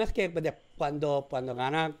 Mi problema es que cuando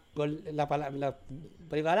gana la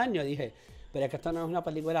película del año, dije, pero es que esto no es una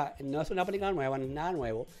película nueva, no es nada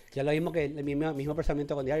nuevo. Ya es lo mismo que el mismo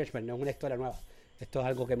pensamiento con The Irishman, no es una historia nueva. Esto es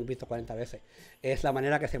algo que hemos visto 40 veces. Es la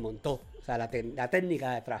manera que se montó, o sea, la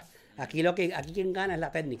técnica detrás. Aquí quien gana es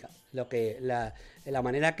la técnica. La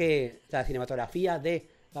manera que la cinematografía de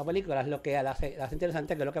la película es lo que la hace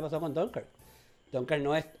interesante, que es lo que pasó con Dunkirk. Dunkirk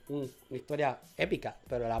no es una historia épica,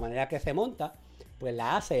 pero la manera que se monta, pues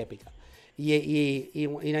la hace épica. Y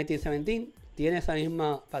 1917 tiene esos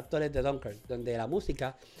mismos factores de Dunkirk, donde la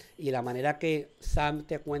música y la manera que Sam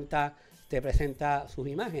te presenta sus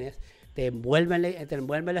imágenes, te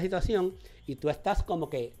envuelven la situación y tú estás como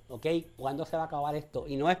que, ok, ¿cuándo se va a acabar esto?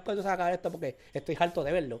 Y no es cuándo se va a acabar esto porque estoy harto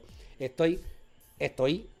de verlo. Estoy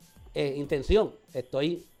en tensión,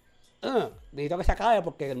 necesito que se acabe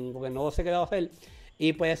porque no sé qué va a hacer.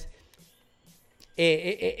 Y pues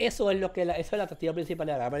eso es eso es el atractivo principal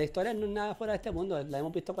de la historia. No es nada fuera de este mundo, la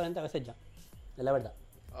hemos visto 40 veces ya, es la verdad.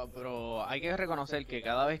 Pero hay que reconocer que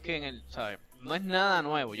cada vez que ¿sabes? No es nada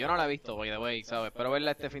nuevo, yo no la he visto, by the way, ¿sabes? Espero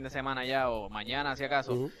verla este fin de semana ya o mañana, si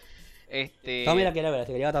acaso. Tommy la quiere ver,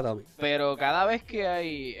 así que llévate a Tommy. Pero cada vez que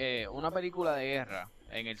hay una película de guerra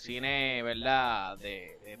en el cine, ¿verdad?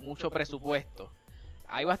 De mucho presupuesto,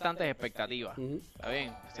 hay bastantes expectativas. ¿Está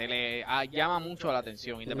bien? Se le llama mucho la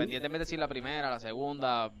atención, independientemente si la primera, la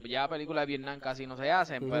segunda, ya películas de Vietnam casi no se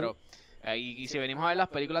hacen, pero y si venimos a ver las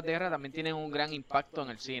películas de guerra también tienen un gran impacto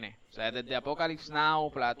en el cine. O sea, desde Apocalypse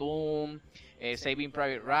Now, Platoon, Saving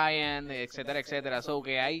Private Ryan, etcétera, etcétera. So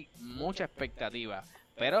que hay mucha expectativa.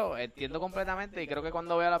 Pero entiendo completamente y creo que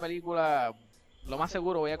cuando vea la película, lo más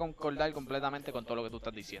seguro voy a concordar completamente con todo lo que tú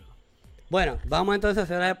estás diciendo. Bueno, vamos entonces a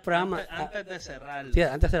cerrar el programa. Antes de cerrarlo. Sí,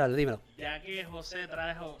 antes de cerrarlo, dímelo. Ya que José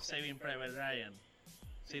trajo Saving Private Ryan,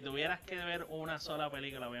 si tuvieras que ver una sola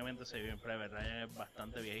película, obviamente Saving Private Ryan es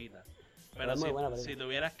bastante viejita. Pero si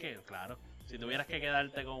tuvieras que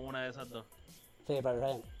quedarte con una de esas dos. Sí, Private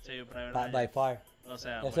Ryan. Saving Private Ryan. By far. O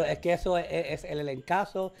sea, eso, bueno. es que eso es el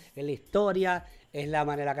encaso, es la historia, es la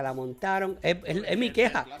manera que la montaron, es mi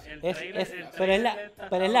queja. Pero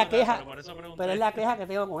es la queja que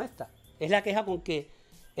tengo con esta.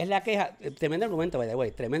 Tremendo argumento, by the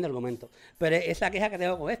way, tremendo argumento. Pero es la queja que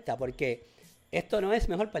tengo con esta, porque esto no es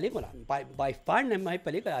mejor película. By far no es mejor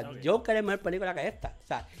película. Okay. Joker es mejor película que esta. O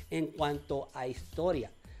sea, en cuanto a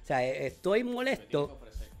historia. O sea, estoy molesto.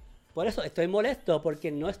 Por eso estoy molesto,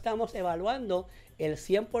 porque no estamos evaluando el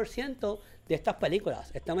 100% de estas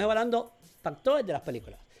películas. Estamos evaluando factores de las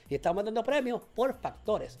películas. Y estamos dando premios por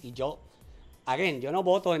factores. Y yo no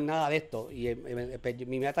voto en nada de esto. Y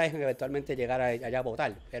mi meta es eventualmente llegar allá a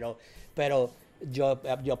votar. Pero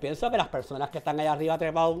yo pienso que las personas que están allá arriba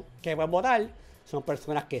trepados que pueden votar son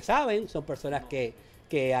personas que saben, son personas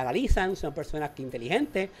que analizan, son personas que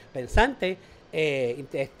inteligentes, pensantes,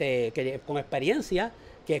 que con experiencia,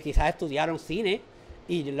 que quizás estudiaron cine.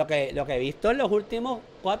 Y lo que he visto en los últimos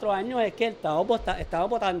 4 años es que estamos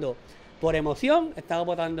votando por emoción, estamos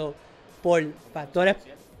votando por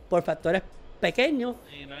factores pequeños.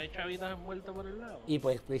 Y no hay chavitos envueltos por el lado. Y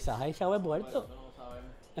pues quizás hay chavos envueltos.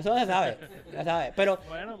 Eso no se sabe. Pero,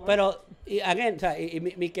 bueno.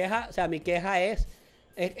 Mi queja es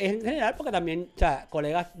en general, porque también, o sea,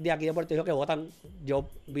 colegas de aquí de Puerto Rico que votan, yo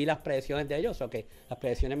vi las predicciones de ellos, o que las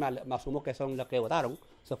predicciones me asumo que son los que votaron,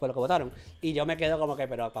 eso fue lo que votaron, y yo me quedo como que,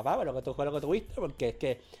 pero papá, pero que tú fue lo que tuviste, porque es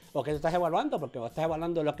que, o que tú estás evaluando, porque vos estás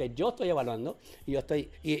evaluando lo que yo estoy evaluando, y yo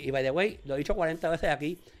estoy, y by the way, lo he dicho 40 veces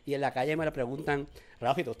aquí, y en la calle me lo preguntan,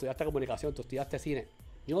 Rafi, tú estudiaste comunicación, tú estudiaste cine.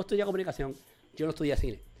 Yo no estudié comunicación, yo no estudié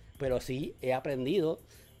cine, pero sí he aprendido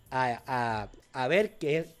a ver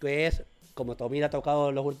qué es, como Tommy le ha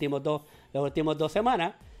tocado las últimas 2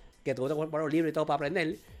 semanas, que tuve que comprar un libro y todo para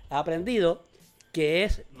aprender, he aprendido que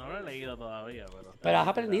es... No lo he leído todavía, pero has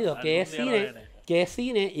aprendido que es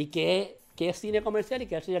cine y que es cine comercial y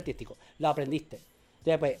que es cine artístico. Lo aprendiste.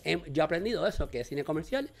 Entonces, pues, yo he aprendido eso, que es cine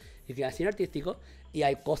comercial y que es cine artístico, y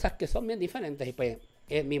hay cosas que son bien diferentes. Y pues,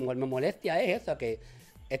 mi molestia es eso, que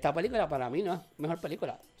esta película para mí no es mejor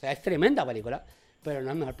película. O sea, es tremenda película, pero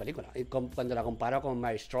no es mejor película. Y cuando la comparo con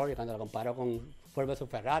My Story, cuando la comparo con Ford vs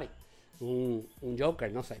Ferrari, un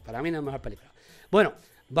Joker, no sé, para mí no es mejor película. Bueno,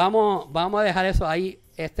 vamos a dejar eso ahí,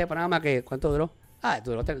 este programa que, ¿cuánto duró?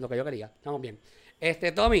 Duró lo que yo quería, estamos bien.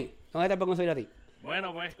 Tommy, ¿dónde te puedo conseguir a ti?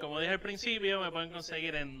 Bueno, pues como dije al principio, me pueden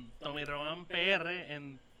conseguir en Tommy Román PR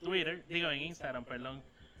en Twitter, en Instagram, perdón.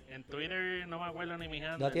 En Twitter no me acuerdo ni mi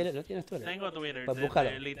handle. ¿No tienes Twitter? Tengo Twitter. Pues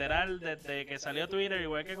búscalo. Literal, desde que salió Twitter,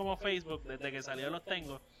 igual que como Facebook, desde que salió los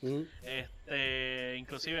tengo.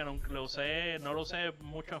 Inclusive no lo usé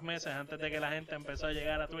muchos meses antes de que la gente empezó a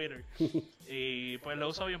llegar a Twitter. Y pues lo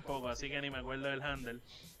uso bien poco, así que ni me acuerdo del handle.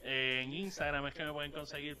 En Instagram es que me pueden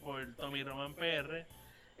conseguir por Tommy Román PR.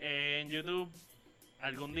 En YouTube,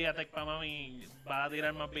 algún día Tecpamami va a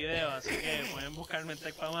tirar más videos, así que pueden buscarme en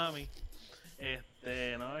Tecpamami.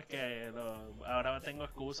 No, es que ahora tengo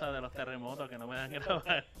excusa de los terremotos que no me dan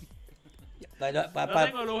grabar. No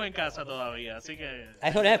tengo luz en casa todavía, así que...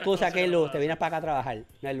 Eso no es excusa, que hay luz, te vienes para acá a trabajar.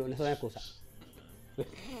 No hay luz, eso no es excusa.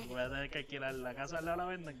 Voy a tener que alquilar la casa, al lado la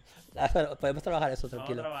venden. Podemos trabajar eso, Vamos a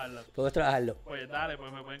tranquilo. trabajarlo. Podemos trabajarlo. Pues dale,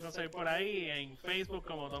 pues me pueden conseguir por ahí en Facebook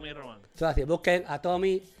como Tommy Román. Eso es así, busquen a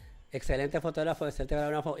Tommy, excelente fotógrafo, excelente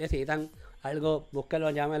grabador. Y si necesitan algo, búsquenlo,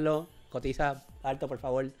 llámenlo, cotiza alto, por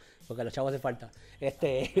favor, porque los chavos hacen falta.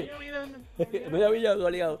 Medio millón,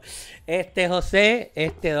 obligado. José,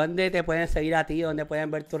 ¿dónde te pueden seguir a ti? ¿Dónde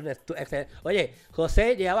pueden ver tus Oye,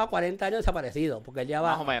 José llevaba 40 años desaparecido, porque él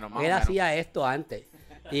llevaba, Más o menos. él hacía esto antes.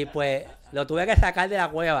 Y pues lo tuve que sacar de la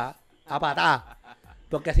cueva a patar,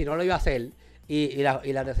 porque si no lo iba a hacer. Y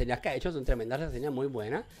las reseñas que ha hecho son tremendas reseñas, muy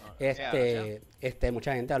buenas.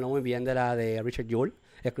 Mucha gente habló muy bien de la de Richard Jewell,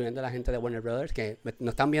 excluyendo a la gente de Warner Brothers, que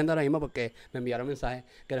nos están viendo ahora mismo porque me enviaron mensajes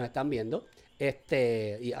que nos están viendo.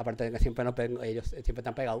 Y aparte de que siempre ellos siempre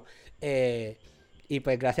están pegados. Y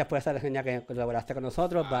pues gracias por esa reseña que colaboraste con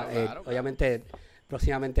nosotros. Claro. Obviamente,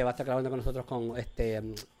 próximamente va a estar grabando con nosotros con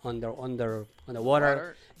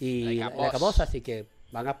Underwater y La Cabosa, así que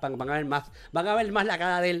van a ver más la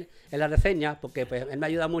cara de él en la reseña, porque pues él me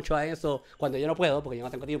ayuda mucho a eso cuando yo no puedo, porque yo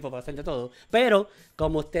no tengo tiempo para hacer de todo. Pero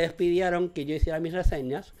como ustedes pidieron que yo hiciera mis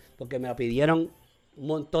reseñas, porque me lo pidieron un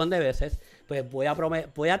montón de veces, pues voy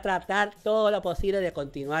a tratar todo lo posible de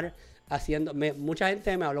continuar haciendo. Mucha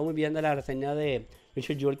gente me habló muy bien de la reseña de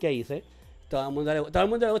Richard Jewell que hice. Todo el mundo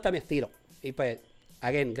le gusta mi estilo. Y pues,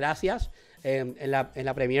 again, gracias. En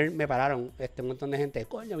la premiere me pararon un montón de gente.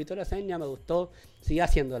 Coño, vi tu reseña, me gustó, sigue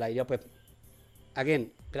haciéndola. Y yo pues,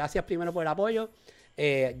 again, gracias primero por el apoyo.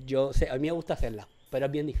 A mí me gusta hacerla, pero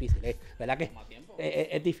es bien difícil, ¿verdad que? Toma tiempo.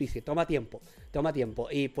 Es difícil, toma tiempo.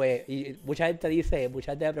 Y pues, mucha gente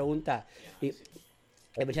me pregunta,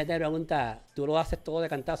 ¿tú lo haces todo de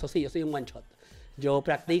cantazo? Sí, yo soy un one shot. Yo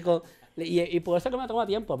practico, y por eso que me toma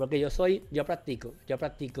tiempo, porque yo practico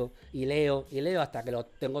y leo hasta que lo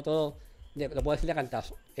tengo todo. Lo puedo decir de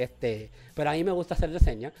cantazo. Pero a mí me gusta hacer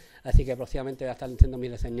reseñas, así que próximamente voy a estar haciendo mi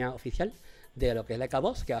reseña oficial de lo que es la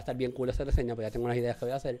Caboss, que va a estar bien cool esa reseña, porque ya tengo unas ideas que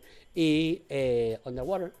voy a hacer. Y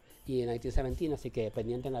Underwater y 1917, así que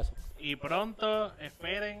pendientes en eso. Y pronto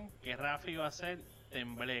esperen que Rafi va a hacer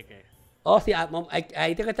Tembleque. Oh, sí,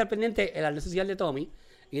 ahí tengo que estar pendiente en la red social de Tommy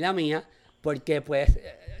y la mía, porque pues,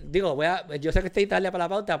 yo sé que estoy tarde para la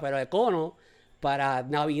pauta, pero Econo para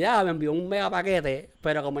Navidad me envió un mega paquete,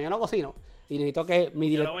 pero como yo no cocino y necesito que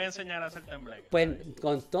mi Yo lo voy a enseñar a hacer Tembleque. pues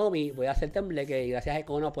con Tommy voy a hacer Tembleque, y gracias a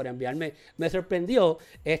Econo por enviarme. Me sorprendió.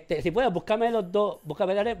 Si puedes, búscame los dos,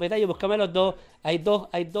 búscame los dos. Hay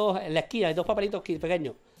dos en la esquina, hay dos papelitos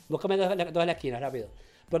pequeños. Búscame dos en la esquina, rápido.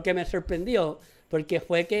 Porque me sorprendió, porque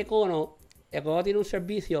fue que Econo tiene un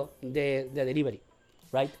servicio de delivery,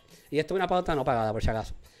 right? Y esto es una pauta no pagada, por si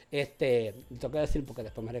acaso. Tengo que decir porque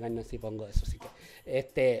después me regañan si pongo eso, así que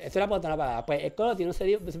esto es una pauta no pagada. Pues Econo tiene un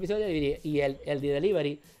servicio de delivery, y el de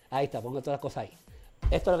delivery, ahí está, pongo todas las cosas ahí.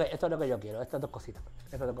 Esto es lo que yo quiero, estas dos cositas.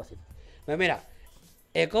 Pues mira,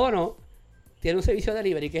 Econo tiene un servicio de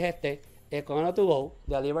delivery que es Econo to go,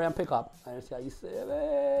 delivery and pick up. A ver si ahí se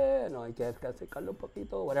ve. No, hay que acercarlo un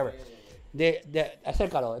poquito, whatever.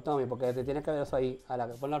 Acércalo, Tommy, porque te tienes que ver eso ahí,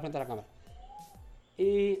 ponlo al frente de la cámara.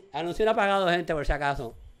 Y anuncio no apagado, gente, por si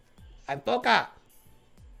acaso. ¡Enfoca!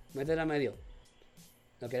 Métela a medio.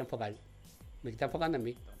 No quiere enfocar. Me está enfocando en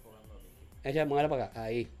mí. Echa, muévelo para acá.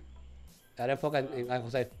 Ahí. Ahora enfoca en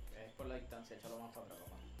José. Es por la distancia, échalo más para atrás,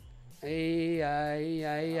 papá. Ahí.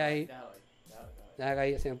 Déjalo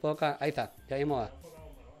ahí, se enfoca. Ahí está, ya mismo va.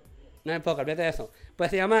 No enfoca, olvídate de eso. Pues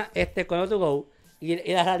se llama Econo to go. Y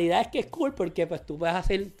la realidad es que es cool porque pues tú puedes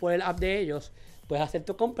hacer por el app de ellos, puedes hacer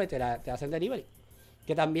tu compra y te hacen delivery.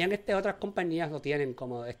 Que también otras compañías lo tienen,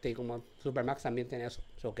 como como Supermax también tiene eso.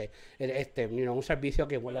 So que un servicio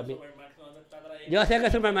que yo sé que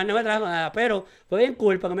Superman no me trajo nada, pero fue bien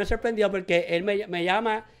cool porque me sorprendió porque él me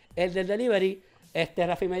llama, el del delivery,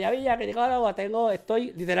 Rafi Mediavilla, que dijo,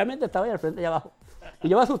 literalmente estaba ahí al frente allá abajo. Y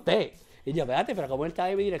yo me asusté. Y yo, espérate, pero como él estaba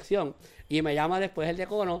en mi dirección. Y me llama después el de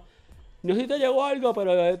Econo. No sé si te llegó algo,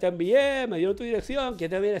 pero te envié, me dio tu dirección. ¿Quién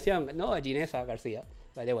te dio mi dirección? No, es Ginesa García.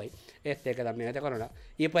 Vale, güey. Que también es de Corona.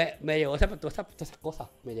 Y pues me llegó todas esas cosas,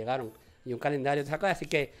 me llegaron. Y un calendario, todas esas cosas. Así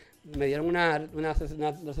que me dieron una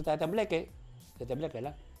receta de tembleque. De tembleque,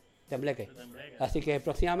 ¿verdad? Tembleque. Así que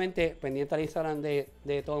próximamente, pendiente al Instagram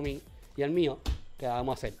de Tommy y el mío, que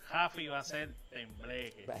vamos a hacer. Jafi va a hacer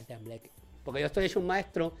Tembleque. Tembleque. Porque yo estoy hecho un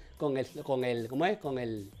maestro con el, ¿cómo es?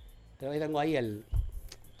 Creo que tengo ahí el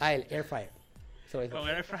air fryer. Con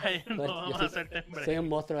el air fryer no vamos a hacer Tembleque. Soy un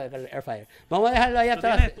monstruo del air fryer. Vamos a dejarlo ahí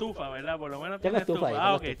hasta tienes estufa, ¿verdad? Por lo menos tienes estufa. Ahí,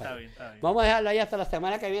 Ah, ok, está bien. Vamos a dejarlo ahí hasta la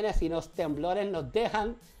semana que viene. Si los temblores nos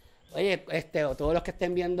dejan, Oye, todos los que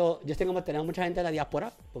estén viendo, yo sé como tenemos mucha gente de la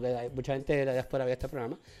diáspora, porque hay mucha gente de la diáspora ve este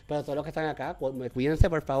programa, pero todos los que están acá, cuídense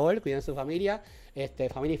por favor, cuiden su familia,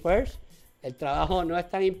 family first. El trabajo no es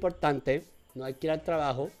tan importante, no hay que ir al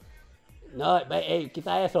trabajo. No,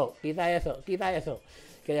 quita eso,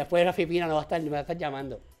 que después Rafi Pina me va a estar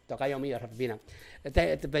llamando. Toca yo mío, Rafi Pina.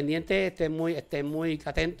 Pendiente, esté muy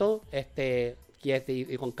atento,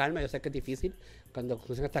 y con calma, yo sé que es difícil cuando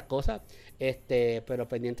suceden estas cosas, pero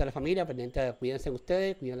pendiente de la familia, cuídense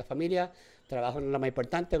ustedes, cuiden la familia, trabajo no es lo más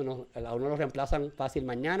importante, a uno lo reemplazan fácil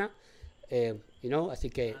mañana, así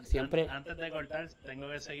que siempre... Antes de cortar, tengo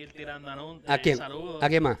que seguir tirando anuncios. ¿A quién? Saludos. ¿A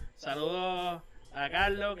quién más? Saludos a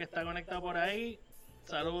Carlos, que está conectado por ahí.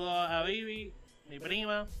 Saludos a Vivi, mi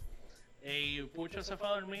prima. Y Pucho se fue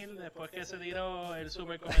a dormir después que se tiró el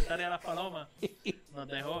super comentario a las palomas. Nos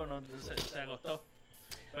dejó, se acostó.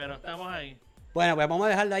 Pero estamos ahí. Bueno, pues vamos a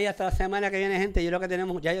dejarlo ahí hasta la semana que viene, gente. Yo lo que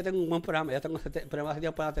tenemos, ya yo tengo un buen programa, ya tengo programas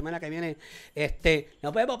para la semana que viene.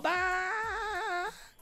 Nos vemos, bye.